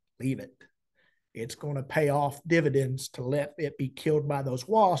plant, leave it. It's going to pay off dividends to let it be killed by those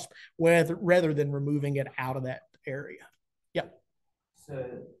wasps rather than removing it out of that area. Yep. So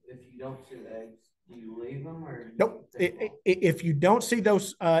if you don't see eggs, do you leave them or? Nope. If you don't see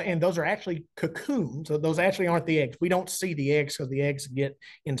those, and those are actually cocoons, so those actually aren't the eggs. We don't see the eggs because the eggs get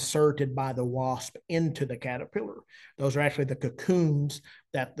inserted by the wasp into the caterpillar. Those are actually the cocoons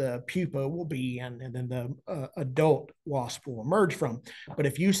that the pupa will be in, and then the adult wasp will emerge from. But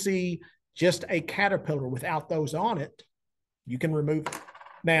if you see just a caterpillar without those on it, you can remove it.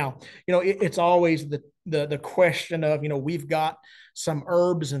 Now, it's always the question of, we've got some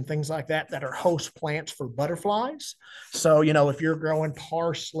herbs and things like that that are host plants for butterflies. So, if you're growing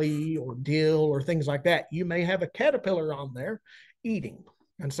parsley or dill or things like that, you may have a caterpillar on there eating.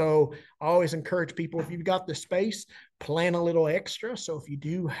 And so I always encourage people, if you've got the space, plant a little extra. So if you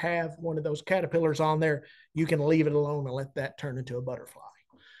do have one of those caterpillars on there, you can leave it alone and let that turn into a butterfly.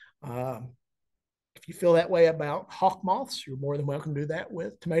 If you feel that way about hawk moths, you're more than welcome to do that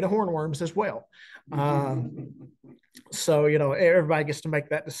with tomato hornworms as well. So, everybody gets to make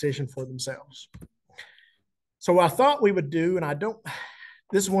that decision for themselves. So what I thought we would do, and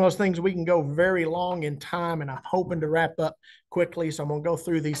this is one of those things we can go very long in time, and I'm hoping to wrap up quickly. So I'm going to go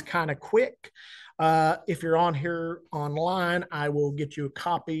through these kind of quick. If you're on here online, I will get you a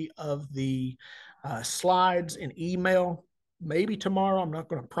copy of the slides in email. Maybe tomorrow. I'm not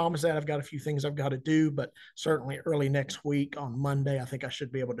going to promise that. I've got a few things I've got to do, but certainly early next week on Monday, I think I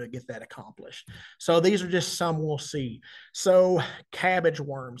should be able to get that accomplished. So these are just some we'll see. So cabbage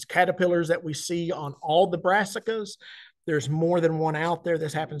worms, caterpillars that we see on all the brassicas. There's more than one out there.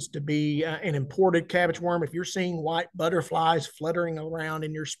 This happens to be an imported cabbage worm. If you're seeing white butterflies fluttering around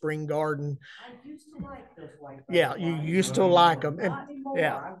in your spring garden. I used to like those white butterflies. Yeah, you used to like them. Not anymore.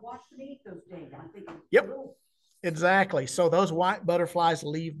 Yeah. I watched them eat those days. I'm thinking, yep. Exactly. So those white butterflies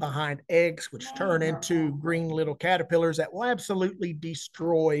leave behind eggs, which turn into green little caterpillars that will absolutely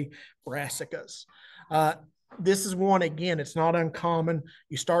destroy brassicas. This is one, again, it's not uncommon.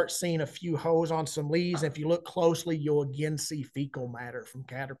 You start seeing a few holes on some leaves. If you look closely, you'll again see fecal matter from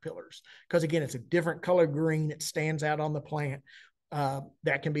caterpillars. Because again, it's a different color green. It stands out on the plant.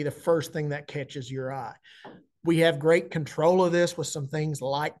 That can be the first thing that catches your eye. We have great control of this with some things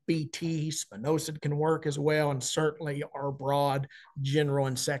like BT, spinosad can work as well, and certainly our broad general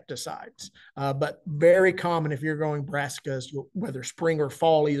insecticides. But very common if you're growing brassicas, whether spring or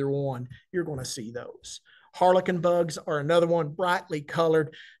fall, either one, you're going to see those. Harlequin bugs are another one, brightly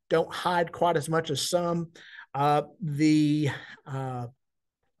colored, don't hide quite as much as some. The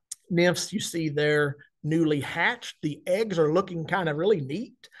nymphs you see there, newly hatched, the eggs are looking kind of really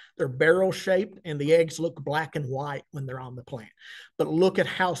neat. They're barrel shaped and the eggs look black and white when they're on the plant. But look at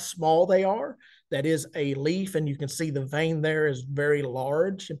how small they are. That is a leaf, and you can see the vein there is very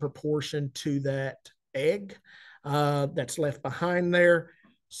large in proportion to that egg that's left behind there.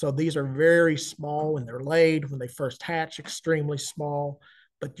 So these are very small when they're laid. When they first hatch, extremely small,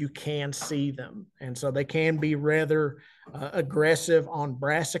 but you can see them. And so they can be rather aggressive on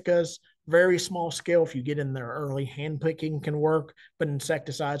brassicas. Very small scale. If you get in there early, hand picking can work, but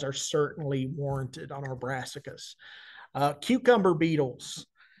insecticides are certainly warranted on our brassicas. Cucumber beetles.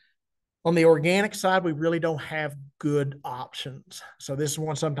 On the organic side, we really don't have good options. So this is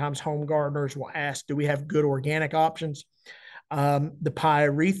one sometimes home gardeners will ask, do we have good organic options? The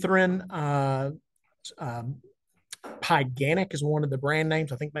pyrethrin Pyganic is one of the brand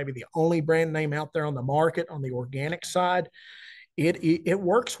names. I think maybe the only brand name out there on the market on the organic side. It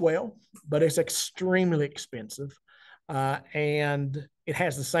works well, but it's extremely expensive, and it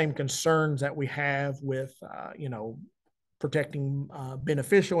has the same concerns that we have with protecting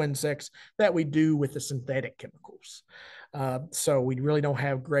beneficial insects that we do with the synthetic chemicals. So we really don't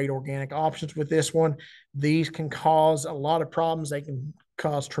have great organic options with this one. These can cause a lot of problems. They can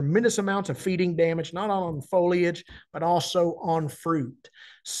cause tremendous amounts of feeding damage, not on foliage, but also on fruit.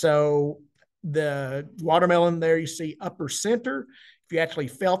 So the watermelon there you see upper center, if you actually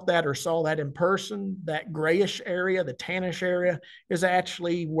felt that or saw that in person, that grayish area, the tannish area, is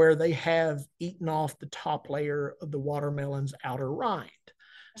actually where they have eaten off the top layer of the watermelon's outer rind.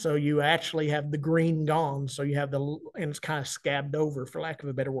 So you actually have the green gone. So you have and it's kind of scabbed over, for lack of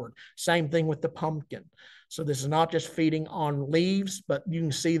a better word. Same thing with the pumpkin. So this is not just feeding on leaves, but you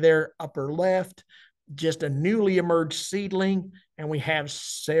can see there upper left, just a newly emerged seedling, and we have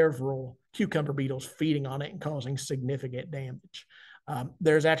several cucumber beetles feeding on it and causing significant damage.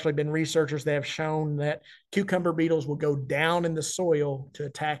 There's actually been researchers that have shown that cucumber beetles will go down in the soil to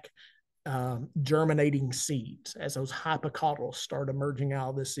attack germinating seeds as those hypocotyls start emerging out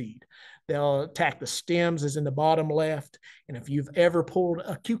of the seed. They'll attack the stems, as in the bottom left. And if you've ever pulled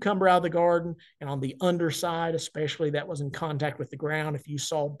a cucumber out of the garden and on the underside, especially that was in contact with the ground, if you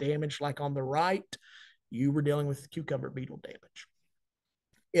saw damage like on the right, you were dealing with cucumber beetle damage.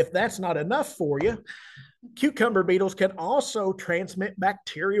 If that's not enough for you, cucumber beetles can also transmit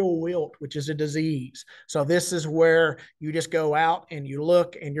bacterial wilt, which is a disease. So this is where you just go out and you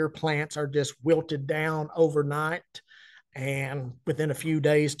look and your plants are just wilted down overnight. And within a few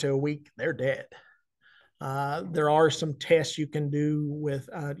days to a week, they're dead. There are some tests you can do with,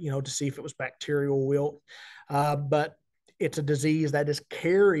 to see if it was bacterial wilt, but it's a disease that is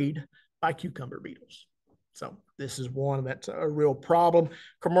carried by cucumber beetles. So this is one that's a real problem.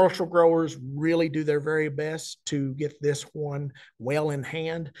 Commercial growers really do their very best to get this one well in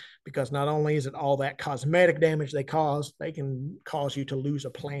hand, because not only is it all that cosmetic damage they can cause you to lose a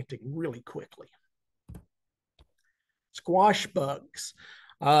planting really quickly. Squash bugs.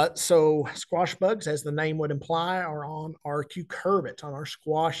 So squash bugs, as the name would imply, are on our cucurbits, on our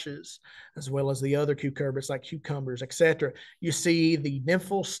squashes, as well as the other cucurbits like cucumbers, etc. You see the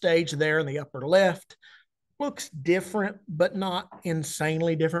nymphal stage there in the upper left. Looks different, but not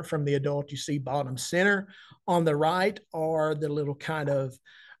insanely different from the adult you see bottom center. On the right are the little kind of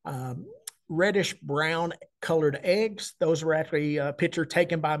reddish brown colored eggs. Those were actually a picture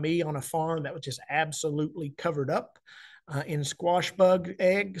taken by me on a farm that was just absolutely covered up in squash bug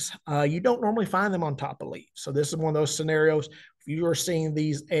eggs. You don't normally find them on top of leaves. So this is one of those scenarios. If you are seeing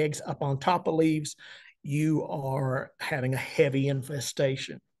these eggs up on top of leaves, you are having a heavy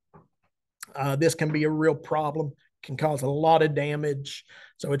infestation. This can be a real problem, can cause a lot of damage.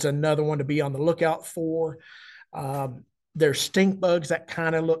 So it's another one to be on the lookout for. There's stink bugs that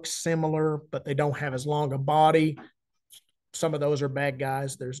kind of look similar, but they don't have as long a body. Some of those are bad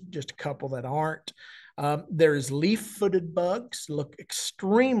guys. There's just a couple that aren't. There's leaf-footed bugs, look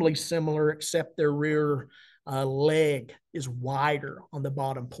extremely similar, except their rear leg is wider on the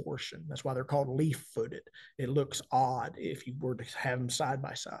bottom portion. That's why they're called leaf-footed. It looks odd if you were to have them side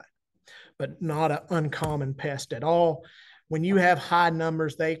by side, but not an uncommon pest at all. When you have high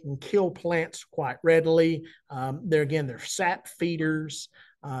numbers, they can kill plants quite readily. They're sap feeders.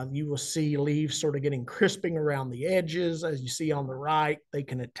 You will see leaves sort of getting crisping around the edges. As you see on the right, they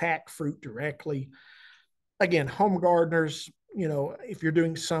can attack fruit directly. Again, home gardeners, if you're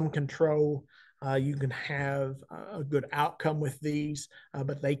doing some control, you can have a good outcome with these,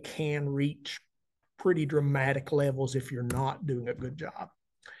 but they can reach pretty dramatic levels if you're not doing a good job.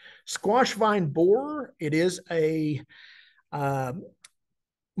 Squash vine borer, it is a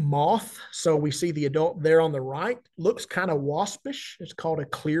moth. So we see the adult there on the right, looks kind of waspish. It's called a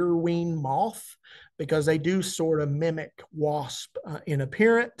clearwing moth because they do sort of mimic wasp in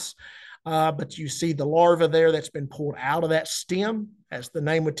appearance. But you see the larva there that's been pulled out of that stem. As the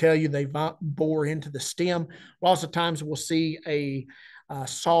name would tell you, they bore into the stem. Lots of times we'll see a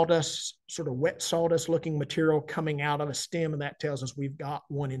sawdust, sort of wet sawdust looking material coming out of a stem, and that tells us we've got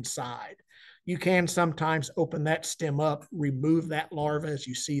one inside. You can sometimes open that stem up, remove that larva, as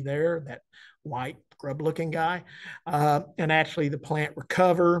you see there, that white grub looking guy, and actually the plant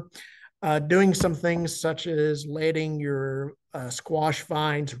recover. Doing some things such as letting your squash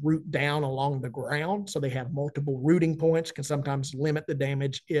vines root down along the ground so they have multiple rooting points can sometimes limit the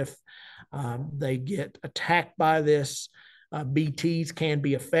damage if they get attacked by this. BTs can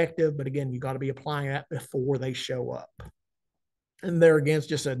be effective, but again, you got to be applying that before they show up. And there again, it's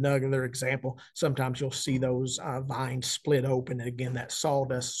just another example. Sometimes you'll see those vines split open. And again, that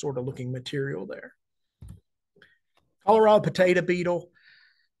sawdust sort of looking material there. Colorado potato beetle,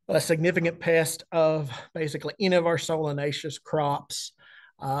 a significant pest of basically any of our solanaceous crops.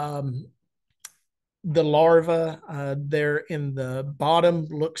 The larva there in the bottom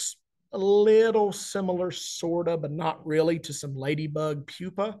looks a little similar, sort of, but not really, to some ladybug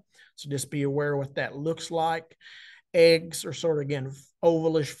pupa. So just be aware what that looks like. Eggs are sort of, again,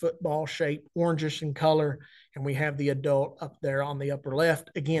 ovalish, football shape, orangish in color. And we have the adult up there on the upper left.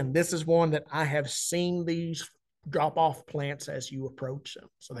 Again, this is one that I have seen these drop off plants as you approach them.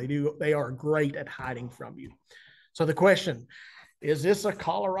 So they are great at hiding from you. So the question, is this a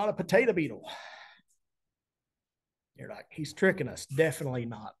Colorado potato beetle? You're like, he's tricking us. Definitely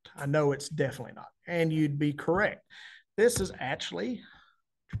not. I know it's definitely not. And you'd be correct. This is actually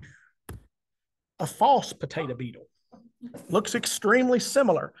a false potato beetle. Looks extremely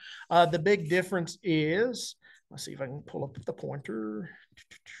similar. The big difference is, let's see if I can pull up the pointer.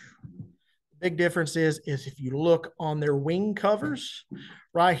 The big difference is if you look on their wing covers,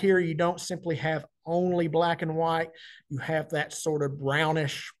 right here, you don't simply have only black and white. You have that sort of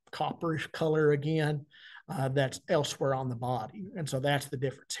brownish, copperish color again. That's elsewhere on the body. And so that's the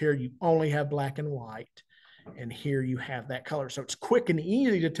difference. Here you only have black and white, and here you have that color. So it's quick and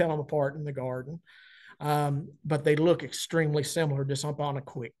easy to tell them apart in the garden, but they look extremely similar just upon a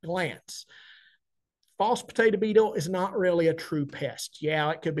quick glance. False potato beetle is not really a true pest.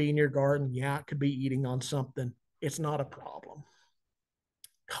 Yeah, it could be in your garden. Yeah, it could be eating on something. It's not a problem.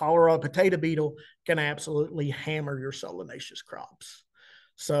 Colorado potato beetle can absolutely hammer your solanaceous crops.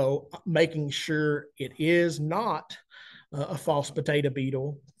 So making sure it is not a false potato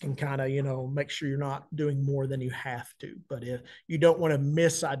beetle can kind of, make sure you're not doing more than you have to. But if you don't want to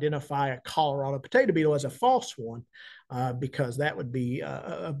misidentify a Colorado potato beetle as a false one, because that would be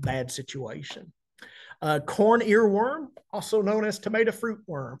a bad situation. Corn earworm, also known as tomato fruit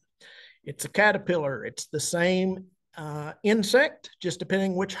worm. It's a caterpillar. It's the same insect, just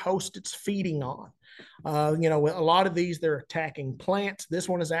depending which host it's feeding on. A lot of these, they're attacking plants. This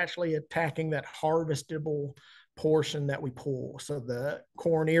one is actually attacking that harvestable portion that we pull. So the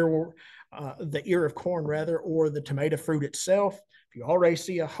corn ear, the ear of corn rather, or the tomato fruit itself. If you already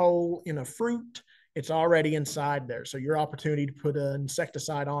see a hole in a fruit, it's already inside there. So your opportunity to put an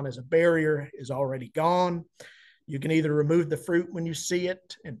insecticide on as a barrier is already gone. You can either remove the fruit when you see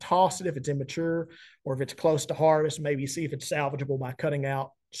it and toss it if it's immature, or if it's close to harvest, maybe see if it's salvageable by cutting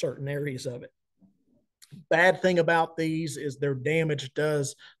out certain areas of it. Bad thing about these is their damage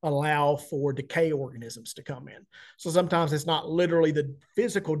does allow for decay organisms to come in. So sometimes it's not literally the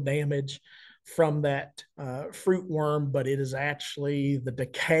physical damage from that fruit worm, but it is actually the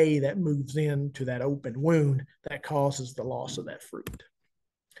decay that moves into that open wound that causes the loss of that fruit.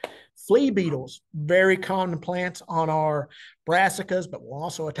 Flea beetles, very common plants on our brassicas, but will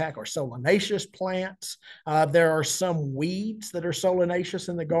also attack our solanaceous plants. There are some weeds that are solanaceous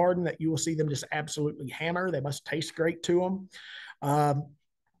in the garden that you will see them just absolutely hammer. They must taste great to them.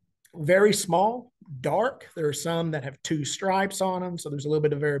 Very small, dark. There are some that have 2 stripes on them, so there's a little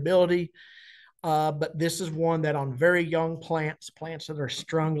bit of variability. But this is one that on very young plants that are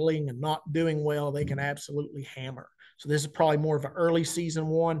struggling and not doing well, they can absolutely hammer. So this is probably more of an early season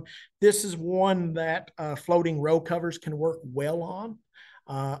one. This is one that floating row covers can work well on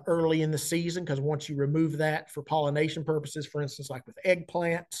early in the season, because once you remove that for pollination purposes, for instance, like with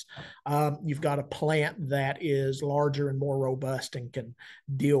eggplants, you've got a plant that is larger and more robust and can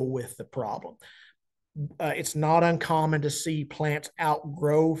deal with the problem. It's not uncommon to see plants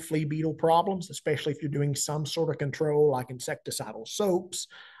outgrow flea beetle problems, especially if you're doing some sort of control like insecticidal soaps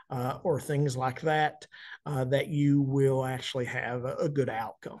or things like that, that you will actually have a good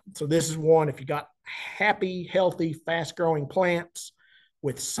outcome. So this is one, if you got happy, healthy, fast-growing plants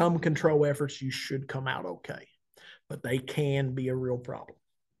with some control efforts, you should come out okay. But they can be a real problem.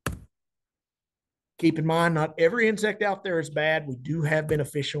 Keep in mind, not every insect out there is bad. We do have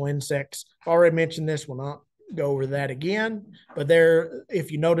beneficial insects. I already mentioned this. We'll not go over that again. But there,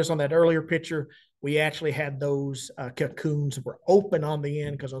 if you notice on that earlier picture, we actually had those cocoons that were open on the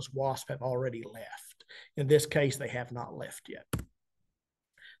end because those wasps have already left. In this case, they have not left yet.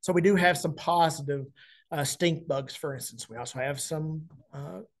 So we do have some positive stink bugs, for instance. We also have some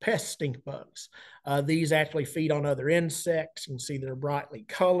pest stink bugs. These actually feed on other insects. You can see they're brightly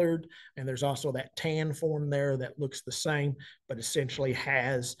colored, and there's also that tan form there that looks the same, but essentially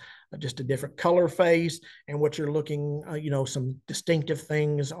has just a different color phase. And what you're looking, some distinctive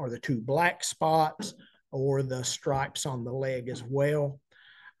things are the two black spots or the stripes on the leg as well.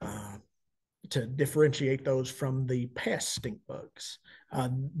 To differentiate those from the pest stink bugs.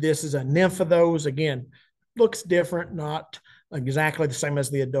 This is a nymph of those. Again, looks different, not exactly the same as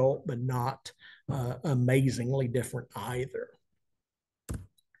the adult, but not amazingly different either.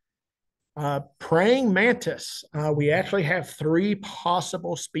 Praying mantis. We actually have 3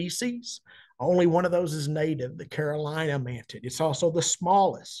 possible species. Only one of those is native, the Carolina mantid. It's also the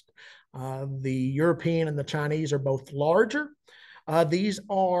smallest. The European and the Chinese are both larger. These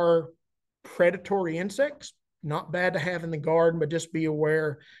are predatory insects, not bad to have in the garden, but just be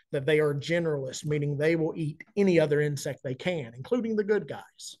aware that they are generalists, meaning they will eat any other insect they can, including the good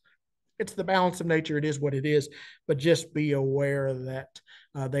guys. It's the balance of nature. It is what it is, but just be aware that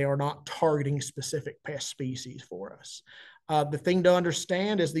they are not targeting specific pest species for us. The thing to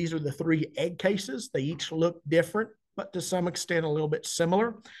understand is these are the 3 egg cases. They each look different, but to some extent a little bit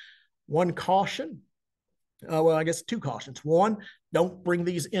similar. One caution, well, I guess 2 cautions. One, don't bring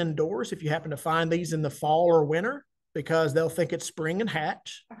these indoors if you happen to find these in the fall or winter, because they'll think it's spring and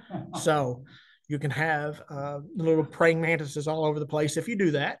hatch. So you can have little praying mantises all over the place if you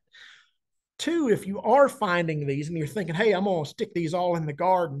do that. 2, if you are finding these and you're thinking, hey, I'm going to stick these all in the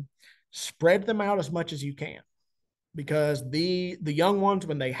garden, spread them out as much as you can, because the young ones,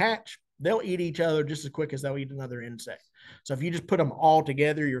 when they hatch, they'll eat each other just as quick as they'll eat another insect. So if you just put them all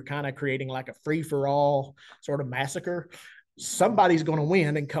together, you're kind of creating like a free-for-all sort of massacre. Somebody's going to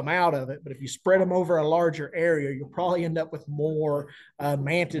win and come out of it. But if you spread them over a larger area, you'll probably end up with more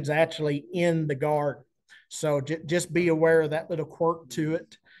mantids actually in the garden. So just be aware of that little quirk to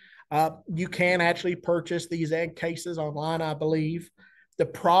it. You can actually purchase these egg cases online, I believe. The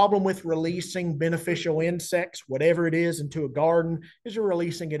problem with releasing beneficial insects, whatever it is, into a garden is you're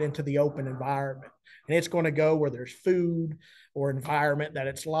releasing it into the open environment. And it's going to go where there's food or environment that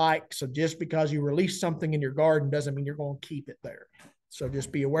it's like. So just because you release something in your garden doesn't mean you're going to keep it there. So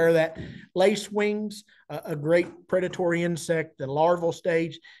just be aware of that. Lacewings, a great predatory insect, the larval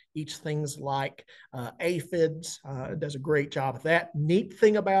stage, eats things like aphids, does a great job of that. Neat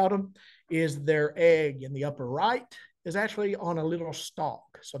thing about them is their egg in the upper right is actually on a little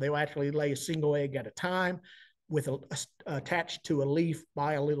stalk. So they will actually lay a single egg at a time with attached to a leaf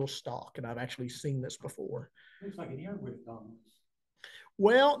by a little stalk. And I've actually seen this before. Looks like an earwig almost.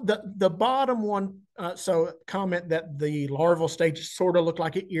 Well, the bottom one, so comment that the larval stage sort of look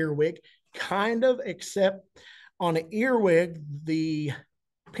like an earwig, kind of, except on an earwig, the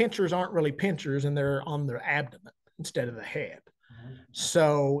pinchers aren't really pinchers and they're on their abdomen instead of the head.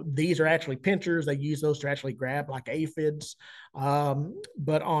 So these are actually pinchers. They use those to actually grab like aphids.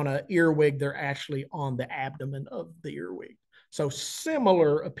 But on an earwig, they're actually on the abdomen of the earwig. So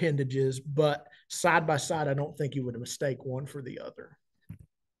similar appendages, but side by side, I don't think you would mistake one for the other.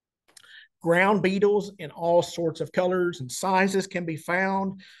 Ground beetles in all sorts of colors and sizes can be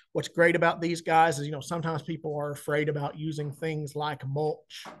found. What's great about these guys is, sometimes people are afraid about using things like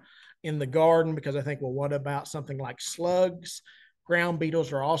mulch in the garden because I think, well, what about something like slugs? Ground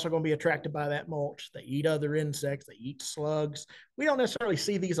beetles are also going to be attracted by that mulch. They eat other insects. They eat slugs. We don't necessarily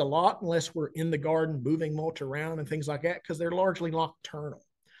see these a lot unless we're in the garden moving mulch around and things like that because they're largely nocturnal.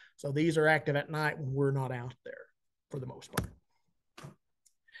 So these are active at night when we're not out there for the most part.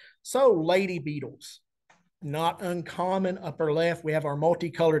 So lady beetles, not uncommon. Upper left, we have our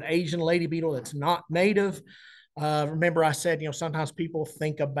multicolored Asian lady beetle that's not native. Remember I said, sometimes people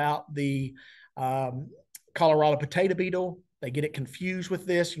think about the Colorado potato beetle. They get it confused with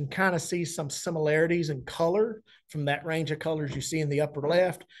this. You can kind of see some similarities in color from that range of colors you see in the upper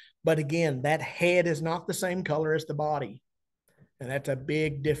left. But again, that head is not the same color as the body. And that's a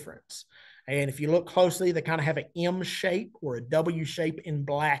big difference. And if you look closely, they kind of have an M shape or a W shape in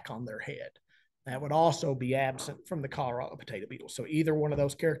black on their head. That would also be absent from the Colorado potato beetle. So either one of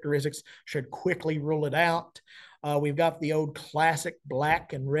those characteristics should quickly rule it out. We've got the old classic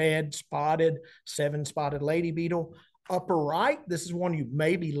black and red spotted, 7-spotted lady beetle. Upper right, this is one you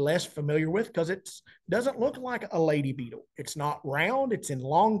may be less familiar with because it doesn't look like a lady beetle. It's not round, it's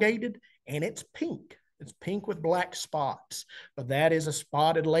elongated, and it's pink. It's pink with black spots, but that is a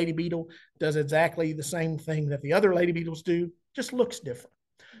spotted lady beetle. Does exactly the same thing that the other lady beetles do, just looks different.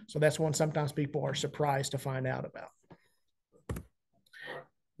 So that's one sometimes people are surprised to find out about.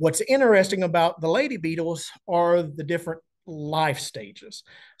 What's interesting about the lady beetles are the different life stages.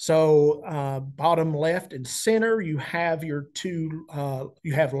 So bottom left and center, you have your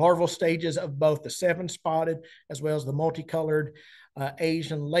you have larval stages of both the 7-spotted as well as the multicolored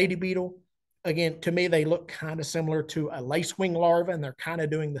Asian lady beetle. Again, to me, they look kind of similar to a lacewing larva, and they're kind of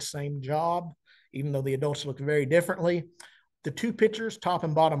doing the same job, even though the adults look very differently. The two pictures, top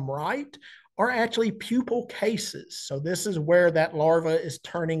and bottom right, are actually pupal cases. So this is where that larva is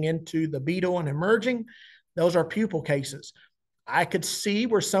turning into the beetle and emerging. Those are pupal cases. I could see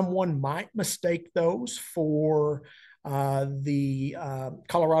where someone might mistake those for the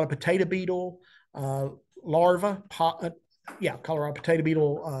Colorado potato beetle larva. Colorado potato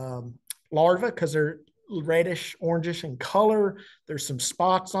beetle larva, because they're reddish, orangish in color. There's some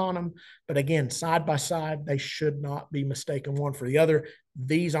spots on them. But again, side by side, they should not be mistaken one for the other.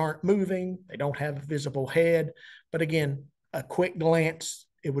 These aren't moving. They don't have a visible head. But again, a quick glance,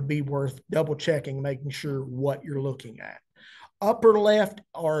 it would be worth double checking, making sure what you're looking at. Upper left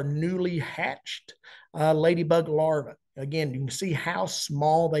are newly hatched ladybug larvae. Again, you can see how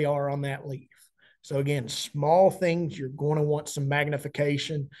small they are on that leaf. So again, small things, you're going to want some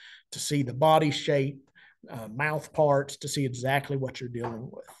magnification to see the body shape, mouth parts, to see exactly what you're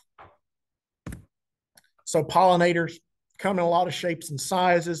dealing with. So pollinators come in a lot of shapes and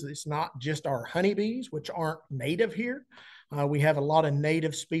sizes. It's not just our honeybees, which aren't native here. We have a lot of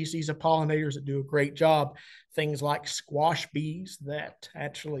native species of pollinators that do a great job. Things like squash bees that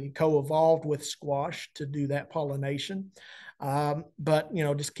actually co-evolved with squash to do that pollination. But,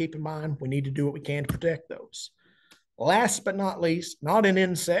 just keep in mind, we need to do what we can to protect those. Last but not least, not an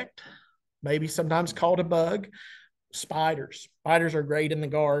insect, maybe sometimes called a bug, spiders. Spiders are great in the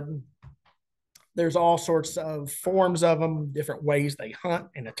garden. There's all sorts of forms of them, different ways they hunt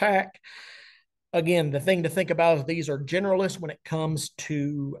and attack. Again, the thing to think about is these are generalists when it comes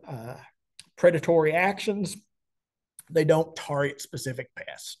to predatory actions. They don't target specific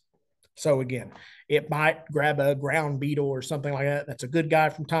pests. So again, it might grab a ground beetle or something like that. That's a good guy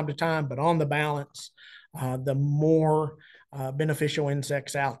from time to time, but on the balance, the more beneficial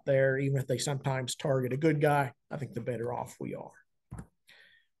insects out there, even if they sometimes target a good guy, I think the better off we are.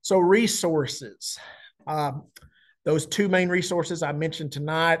 So resources. Those two main resources I mentioned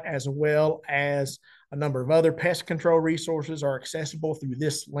tonight, as well as a number of other pest control resources, are accessible through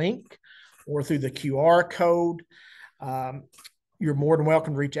this link or through the QR code. You're more than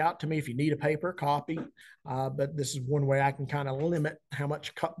welcome to reach out to me if you need a paper copy, but this is one way I can kind of limit how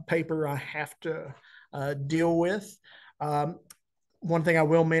much paper I have to deal with. One thing I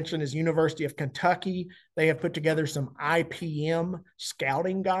will mention is University of Kentucky. They have put together some IPM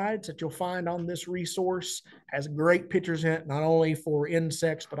scouting guides that you'll find on this resource. Has great pictures in it, not only for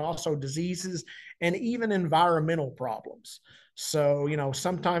insects, but also diseases and even environmental problems. So,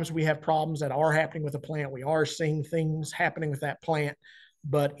 sometimes we have problems that are happening with a plant. We are seeing things happening with that plant,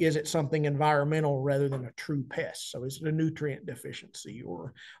 but is it something environmental rather than a true pest? So is it a nutrient deficiency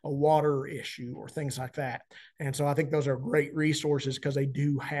or a water issue or things like that? And so I think those are great resources because they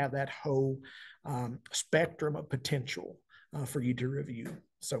do have that whole spectrum of potential for you to review.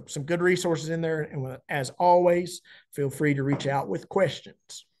 So some good resources in there. And as always, feel free to reach out with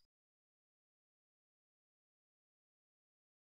questions.